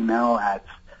send me an email at.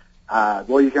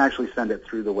 You can actually send it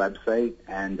through the website,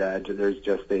 and there's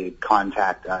just a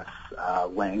contact us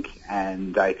link,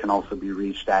 and I can also be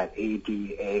reached at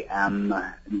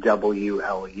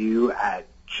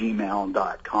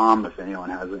adamwlu@gmail.com if anyone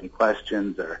has any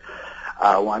questions or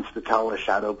wants to tell a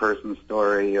shadow person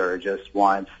story or just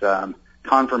wants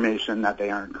confirmation that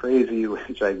they aren't crazy,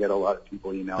 which I get a lot of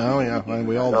people emailing. Oh, yeah, and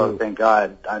we all do. Thank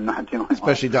God I'm not the only one.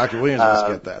 Especially Dr. Williams must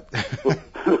get that.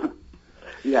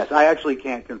 Yes, I actually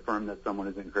can't confirm that someone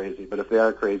isn't crazy, but if they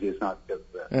are crazy, it's not because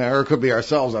of that. Yeah, or it could be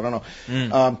ourselves, I don't know.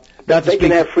 They can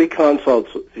have free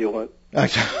consults if you want.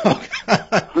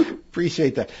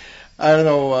 Appreciate that. I don't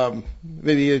know,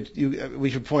 maybe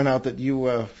we should point out that you,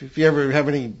 if you ever have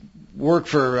any work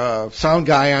for sound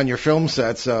guy on your film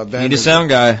sets, Ben. Need a sound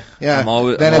guy. Yeah,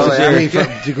 Ben has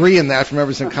a degree in that from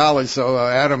Emerson College, so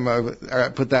Adam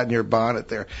put that in your bonnet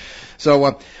there.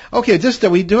 So, okay, just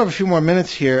we do have a few more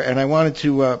minutes here, and I wanted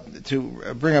to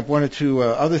bring up one or two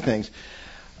other things.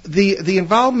 The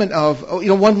involvement of,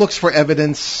 one looks for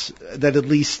evidence that at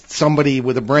least somebody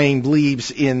with a brain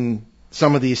believes in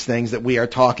some of these things that we are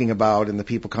talking about and the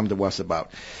people come to us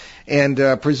about. And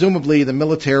presumably the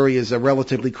military is a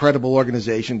relatively credible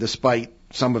organization despite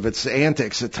some of its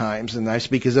antics at times, and I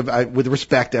speak with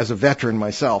respect as a veteran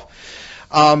myself.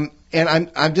 And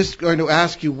I'm just going to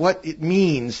ask you what it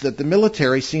means that the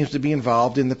military seems to be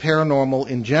involved in the paranormal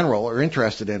in general, or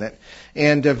interested in it,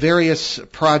 and various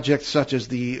projects such as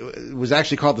it was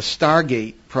actually called the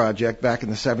Stargate project back in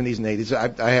the 70s and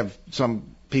 80s. I have some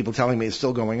people telling me it's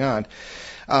still going on.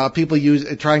 People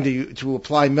trying to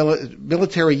apply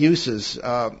military uses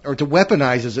or to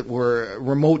weaponize, as it were,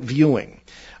 remote viewing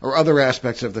or other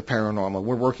aspects of the paranormal.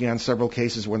 We're working on several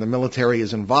cases where the military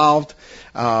is involved.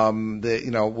 We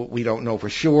don't know for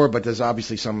sure, but there's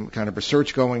obviously some kind of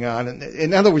research going on. And,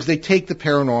 in other words, they take the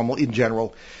paranormal in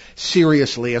general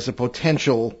seriously as a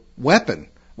potential weapon,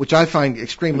 which I find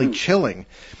extremely chilling,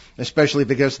 especially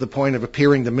because the point of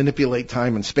appearing to manipulate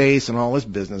time and space and all this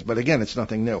business. But again, it's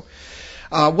nothing new.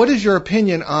 What is your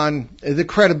opinion on the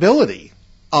credibility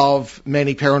of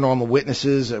many paranormal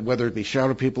witnesses, whether it be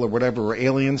shadow people or whatever, or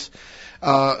aliens,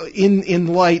 in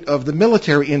light of the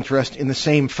military interest in the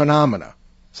same phenomena?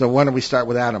 So why don't we start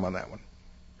with Adam on that one?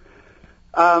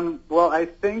 I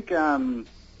think the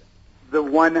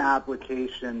one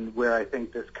application where I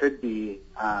think this could be,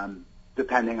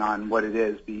 depending on what it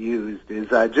is, be used is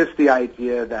just the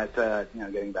idea that,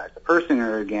 getting back to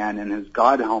Persinger again and his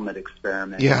God helmet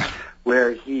experiment. Yeah.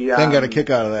 Where he Ben got a kick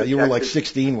out of that. You were like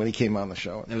 16 when he came on the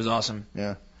show. It was awesome.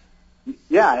 Yeah.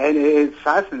 Yeah, and it's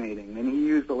fascinating. And he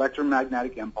used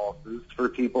electromagnetic impulses for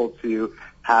people to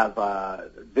have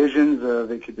visions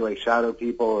of, it could be like shadow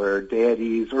people or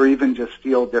deities, or even just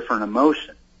feel different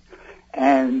emotions.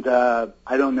 And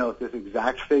I don't know if this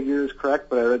exact figure is correct,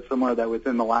 but I read somewhere that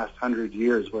within the last 100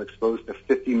 years we're exposed to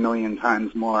 50 million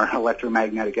times more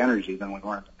electromagnetic energy than we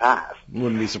were in the past.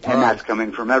 Wouldn't be surprised. And that's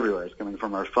coming from everywhere. It's coming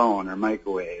from our phone, our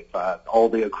microwave, all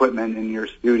the equipment in your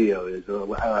studio is,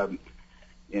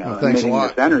 emitting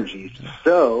this energy.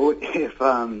 So if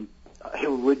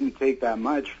it wouldn't take that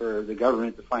much for the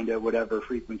government to find out whatever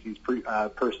frequencies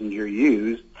persons you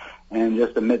use and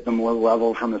just emit them low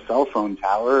level from a cell phone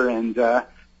tower, and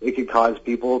it could cause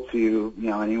people to,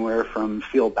 anywhere from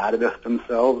feel bad about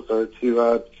themselves or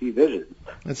to see visions.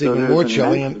 That's even more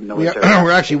chilling. And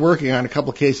we're actually working on a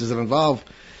couple of cases that involve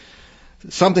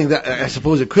something that I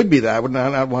suppose it could be that. I would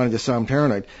not wanting to sound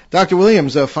paranoid. Dr.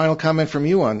 Williams, a final comment from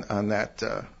you on that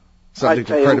subject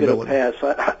of credibility. I'm going to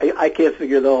pass. I can't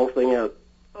figure the whole thing out.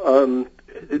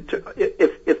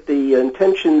 If the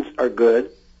intentions are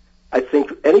good, I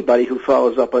think anybody who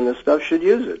follows up on this stuff should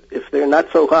use it. If they're not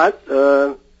so hot,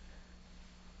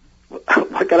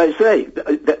 what can I say?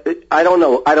 I don't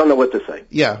know. I don't know what to say.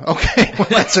 Yeah. Okay. Well,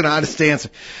 that's an honest answer.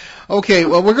 Okay.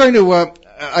 Well, we're going to.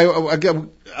 I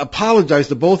apologize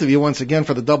to both of you once again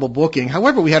for the double booking.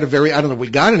 However, we had I don't know if we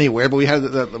got anywhere, but we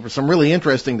had some really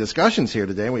interesting discussions here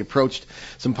today. We approached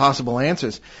some possible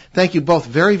answers. Thank you both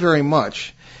very, very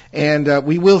much. And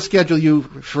we will schedule you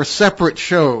for separate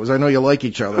shows. I know you like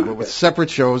each other, but with separate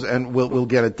shows, and we'll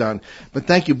get it done. But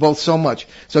thank you both so much.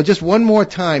 So just one more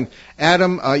time,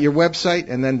 Adam, your website,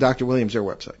 and then Dr. Williams, your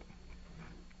website.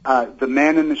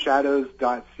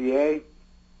 TheManInTheShadows.ca.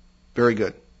 Very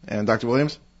good. And Dr.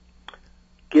 Williams?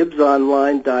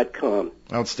 GibbsOnline.com.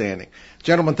 Outstanding.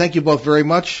 Gentlemen, thank you both very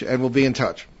much, and we'll be in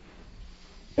touch.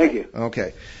 Thank you.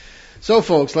 Okay. So,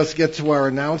 folks, let's get to our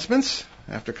announcements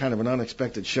after kind of an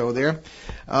unexpected show there.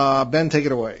 Ben, take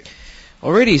it away.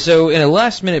 Alrighty, so in a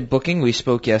last-minute booking, we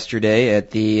spoke yesterday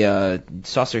at the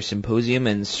Saucer Symposium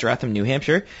in Stratham, New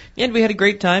Hampshire, and we had a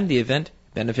great time. The event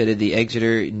benefited the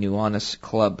Exeter Nuanas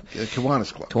Club.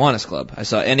 Kiwanis Club. I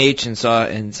saw NH and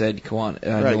said Nuanas.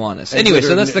 Right. Anyway,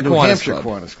 so that's the New Kiwanis Hampshire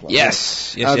Club. Kiwanis Club.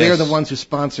 Yes. They're the ones who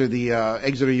sponsor the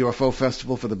Exeter UFO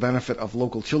Festival for the benefit of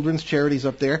local children's charities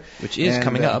up there. Which is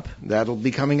coming up. That'll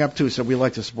be coming up, too, so we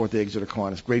like to support the Exeter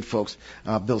Kiwanis. Great folks.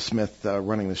 Bill Smith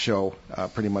running the show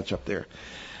pretty much up there.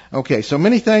 Okay, so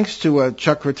many thanks to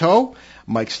Chuck Croteau,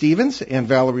 Mike Stevens, and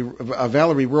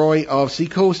Valerie Roy of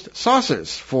Seacoast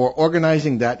Saucers for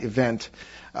organizing that event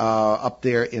up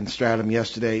there in Stratham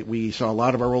yesterday. We saw a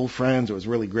lot of our old friends. It was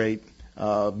really great.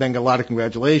 Ben got a lot of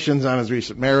congratulations on his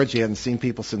recent marriage. He hadn't seen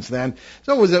people since then.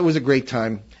 So it was a great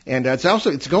time. And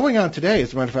it's going on today.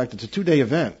 As a matter of fact, it's a 2-day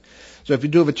event. So if you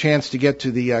do have a chance to get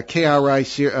to the KRI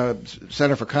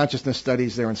Center for Consciousness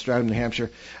Studies there in Stratham, New Hampshire,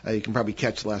 you can probably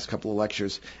catch the last couple of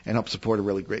lectures and help support a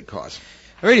really great cause.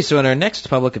 Alrighty, so in our next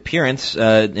public appearance,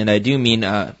 and I do mean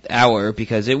hour,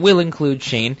 because it will include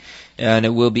Shane, and it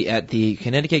will be at the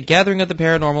Connecticut Gathering of the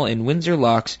Paranormal in Windsor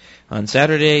Locks on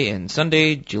Saturday and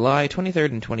Sunday, July 23rd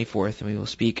and 24th, and we will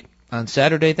speak on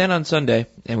Saturday, then on Sunday,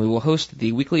 and we will host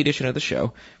the weekly edition of the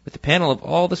show with a panel of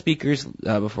all the speakers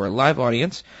before a live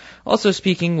audience. Also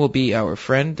speaking will be our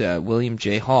friend William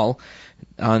J. Hall,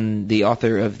 the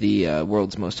author of the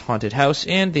World's Most Haunted House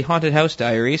and the Haunted House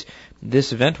Diaries.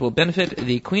 This event will benefit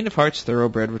the Queen of Hearts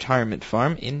Thoroughbred Retirement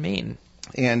Farm in Maine.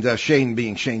 And Shane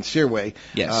being Shane Searway,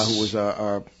 yes. Who was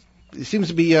he seems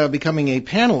to be becoming a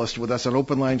panelist with us on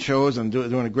open line shows and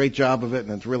doing a great job of it,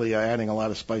 and it's really adding a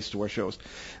lot of spice to our shows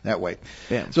that way.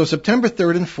 Yeah. So September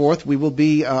 3rd and 4th, we will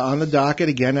be on the docket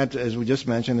again, as we just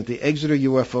mentioned, at the Exeter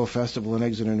UFO Festival in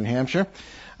Exeter, New Hampshire.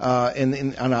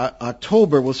 On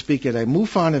October, we'll speak at a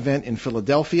MUFON event in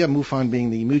Philadelphia, MUFON being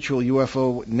the Mutual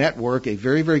UFO Network, a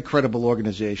very, very credible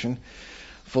organization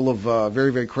full of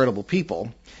very, very credible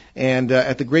people. And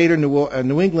at the Greater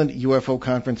New England UFO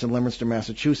Conference in Leominster,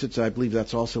 Massachusetts. I believe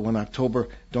that's also in October.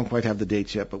 Don't quite have the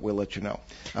dates yet, but we'll let you know.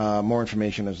 More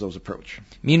information as those approach.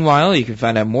 Meanwhile, you can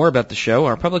find out more about the show,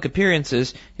 our public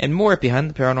appearances, and more at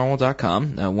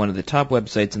BehindTheParanormal.com, one of the top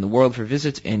websites in the world for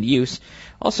visits and use.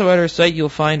 Also at our site, you'll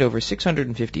find over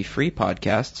 650 free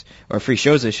podcasts, or free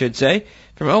shows, I should say,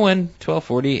 from ON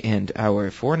 1240 and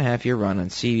our 4.5-year run on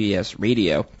CBS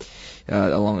Radio,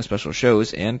 along with special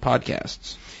shows and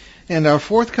podcasts. And our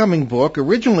forthcoming book,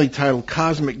 originally titled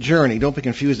Cosmic Journey, don't be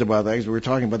confused about that because we were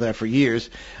talking about that for years.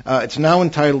 It's now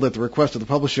entitled, at the request of the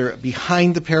publisher,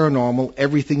 Behind the Paranormal,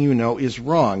 Everything You Know is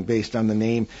Wrong, based on the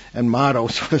name and motto,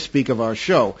 so to speak, of our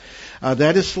show.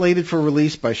 That is slated for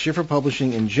release by Schiffer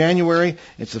Publishing in January.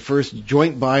 It's the first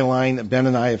joint byline Ben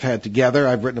and I have had together.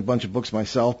 I've written a bunch of books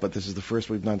myself, but this is the first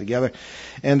we've done together.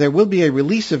 And there will be a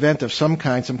release event of some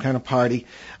kind of party,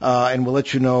 and we'll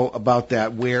let you know about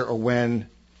that, where or when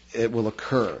it will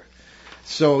occur.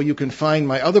 So you can find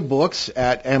my other books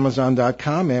at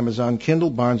Amazon.com, Amazon Kindle,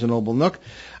 Barnes & Noble Nook.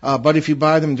 But if you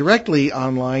buy them directly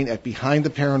online at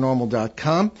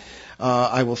BehindTheParanormal.com,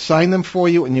 I will sign them for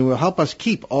you, and you will help us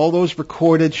keep all those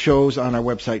recorded shows on our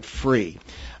website free.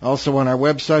 Also on our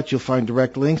website, you'll find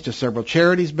direct links to several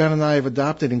charities Ben and I have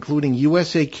adopted, including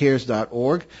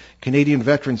USACares.org,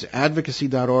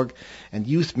 CanadianVeteransAdvocacy.org, and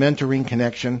Youth Mentoring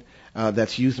Connection.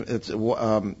 That's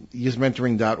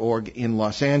youthmentoring.org in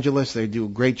Los Angeles. They do a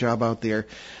great job out there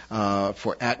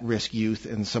for at-risk youth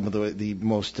in some of the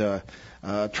most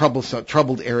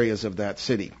troubled areas of that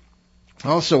city.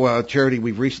 Also, a charity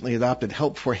we've recently adopted,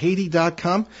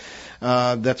 HelpForHaiti.com.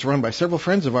 That's run by several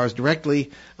friends of ours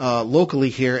directly locally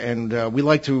here, and we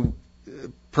like to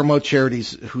promote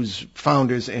charities whose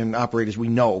founders and operators we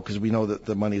know, because we know that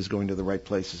the money is going to the right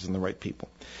places and the right people.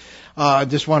 I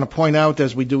just want to point out,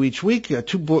 as we do each week,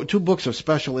 two books of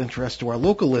special interest to our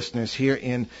local listeners here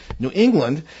in New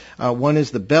England. One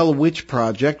is The Bell Witch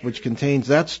Project, which contains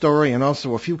that story and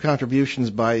also a few contributions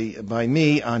by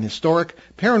me on historic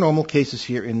paranormal cases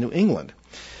here in New England.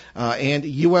 And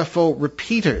UFO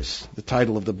Repeaters, the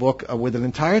title of the book, with an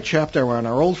entire chapter on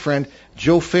our old friend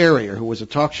Joe Ferrier, who was a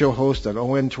talk show host on ON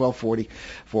 1240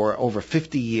 for over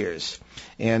 50 years.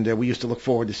 And we used to look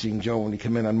forward to seeing Joe when he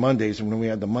came in on Mondays, and when we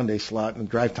had the Monday slot and the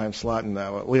drive time slot,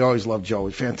 and we always loved Joe.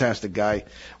 He's a fantastic guy,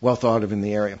 well thought of in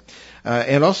the area.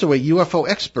 And also a UFO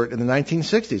expert in the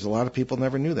 1960s. A lot of people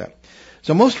never knew that.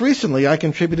 So most recently, I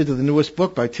contributed to the newest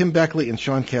book by Tim Beckley and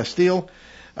Sean Castile,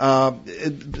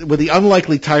 with the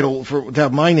unlikely title to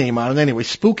have my name on it anyway,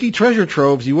 Spooky Treasure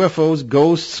Troves, UFOs,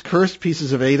 Ghosts, Cursed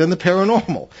Pieces of 8, and the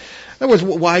Paranormal. In other words,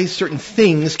 why certain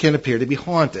things can appear to be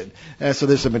haunted. So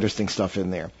there's some interesting stuff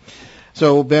in there.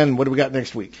 So, Ben, what do we got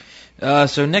next week?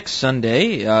 So next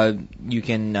Sunday, you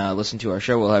can listen to our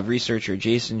show. We'll have researcher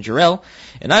Jason Jarrell,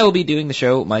 and I will be doing the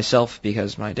show myself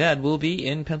because my dad will be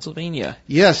in Pennsylvania.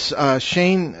 Yes,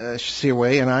 Shane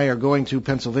Searway and I are going to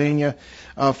Pennsylvania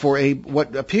for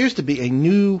what appears to be a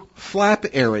new flap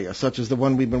area, such as the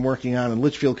one we've been working on in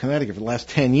Litchfield, Connecticut for the last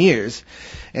 10 years.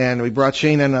 And we brought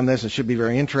Shane in on this. It should be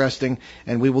very interesting,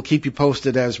 and we will keep you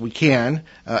posted as we can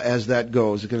as that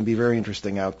goes. It's going to be very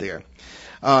interesting out there.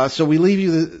 So we leave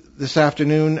you this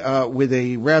afternoon with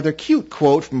a rather cute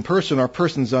quote from Person or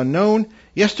Persons Unknown.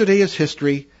 Yesterday is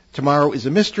history. Tomorrow is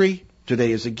a mystery.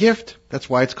 Today is a gift. That's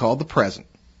why it's called the present.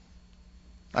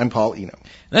 I'm Paul Eno.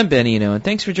 And I'm Ben Eno, and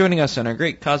thanks for joining us on our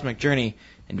great cosmic journey,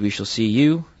 and we shall see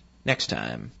you next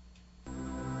time.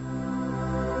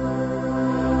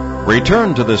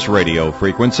 Return to this radio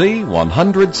frequency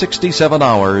 167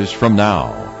 hours from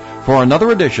now for another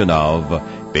edition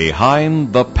of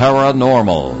Behind the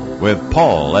Paranormal with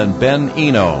Paul and Ben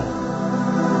Eno.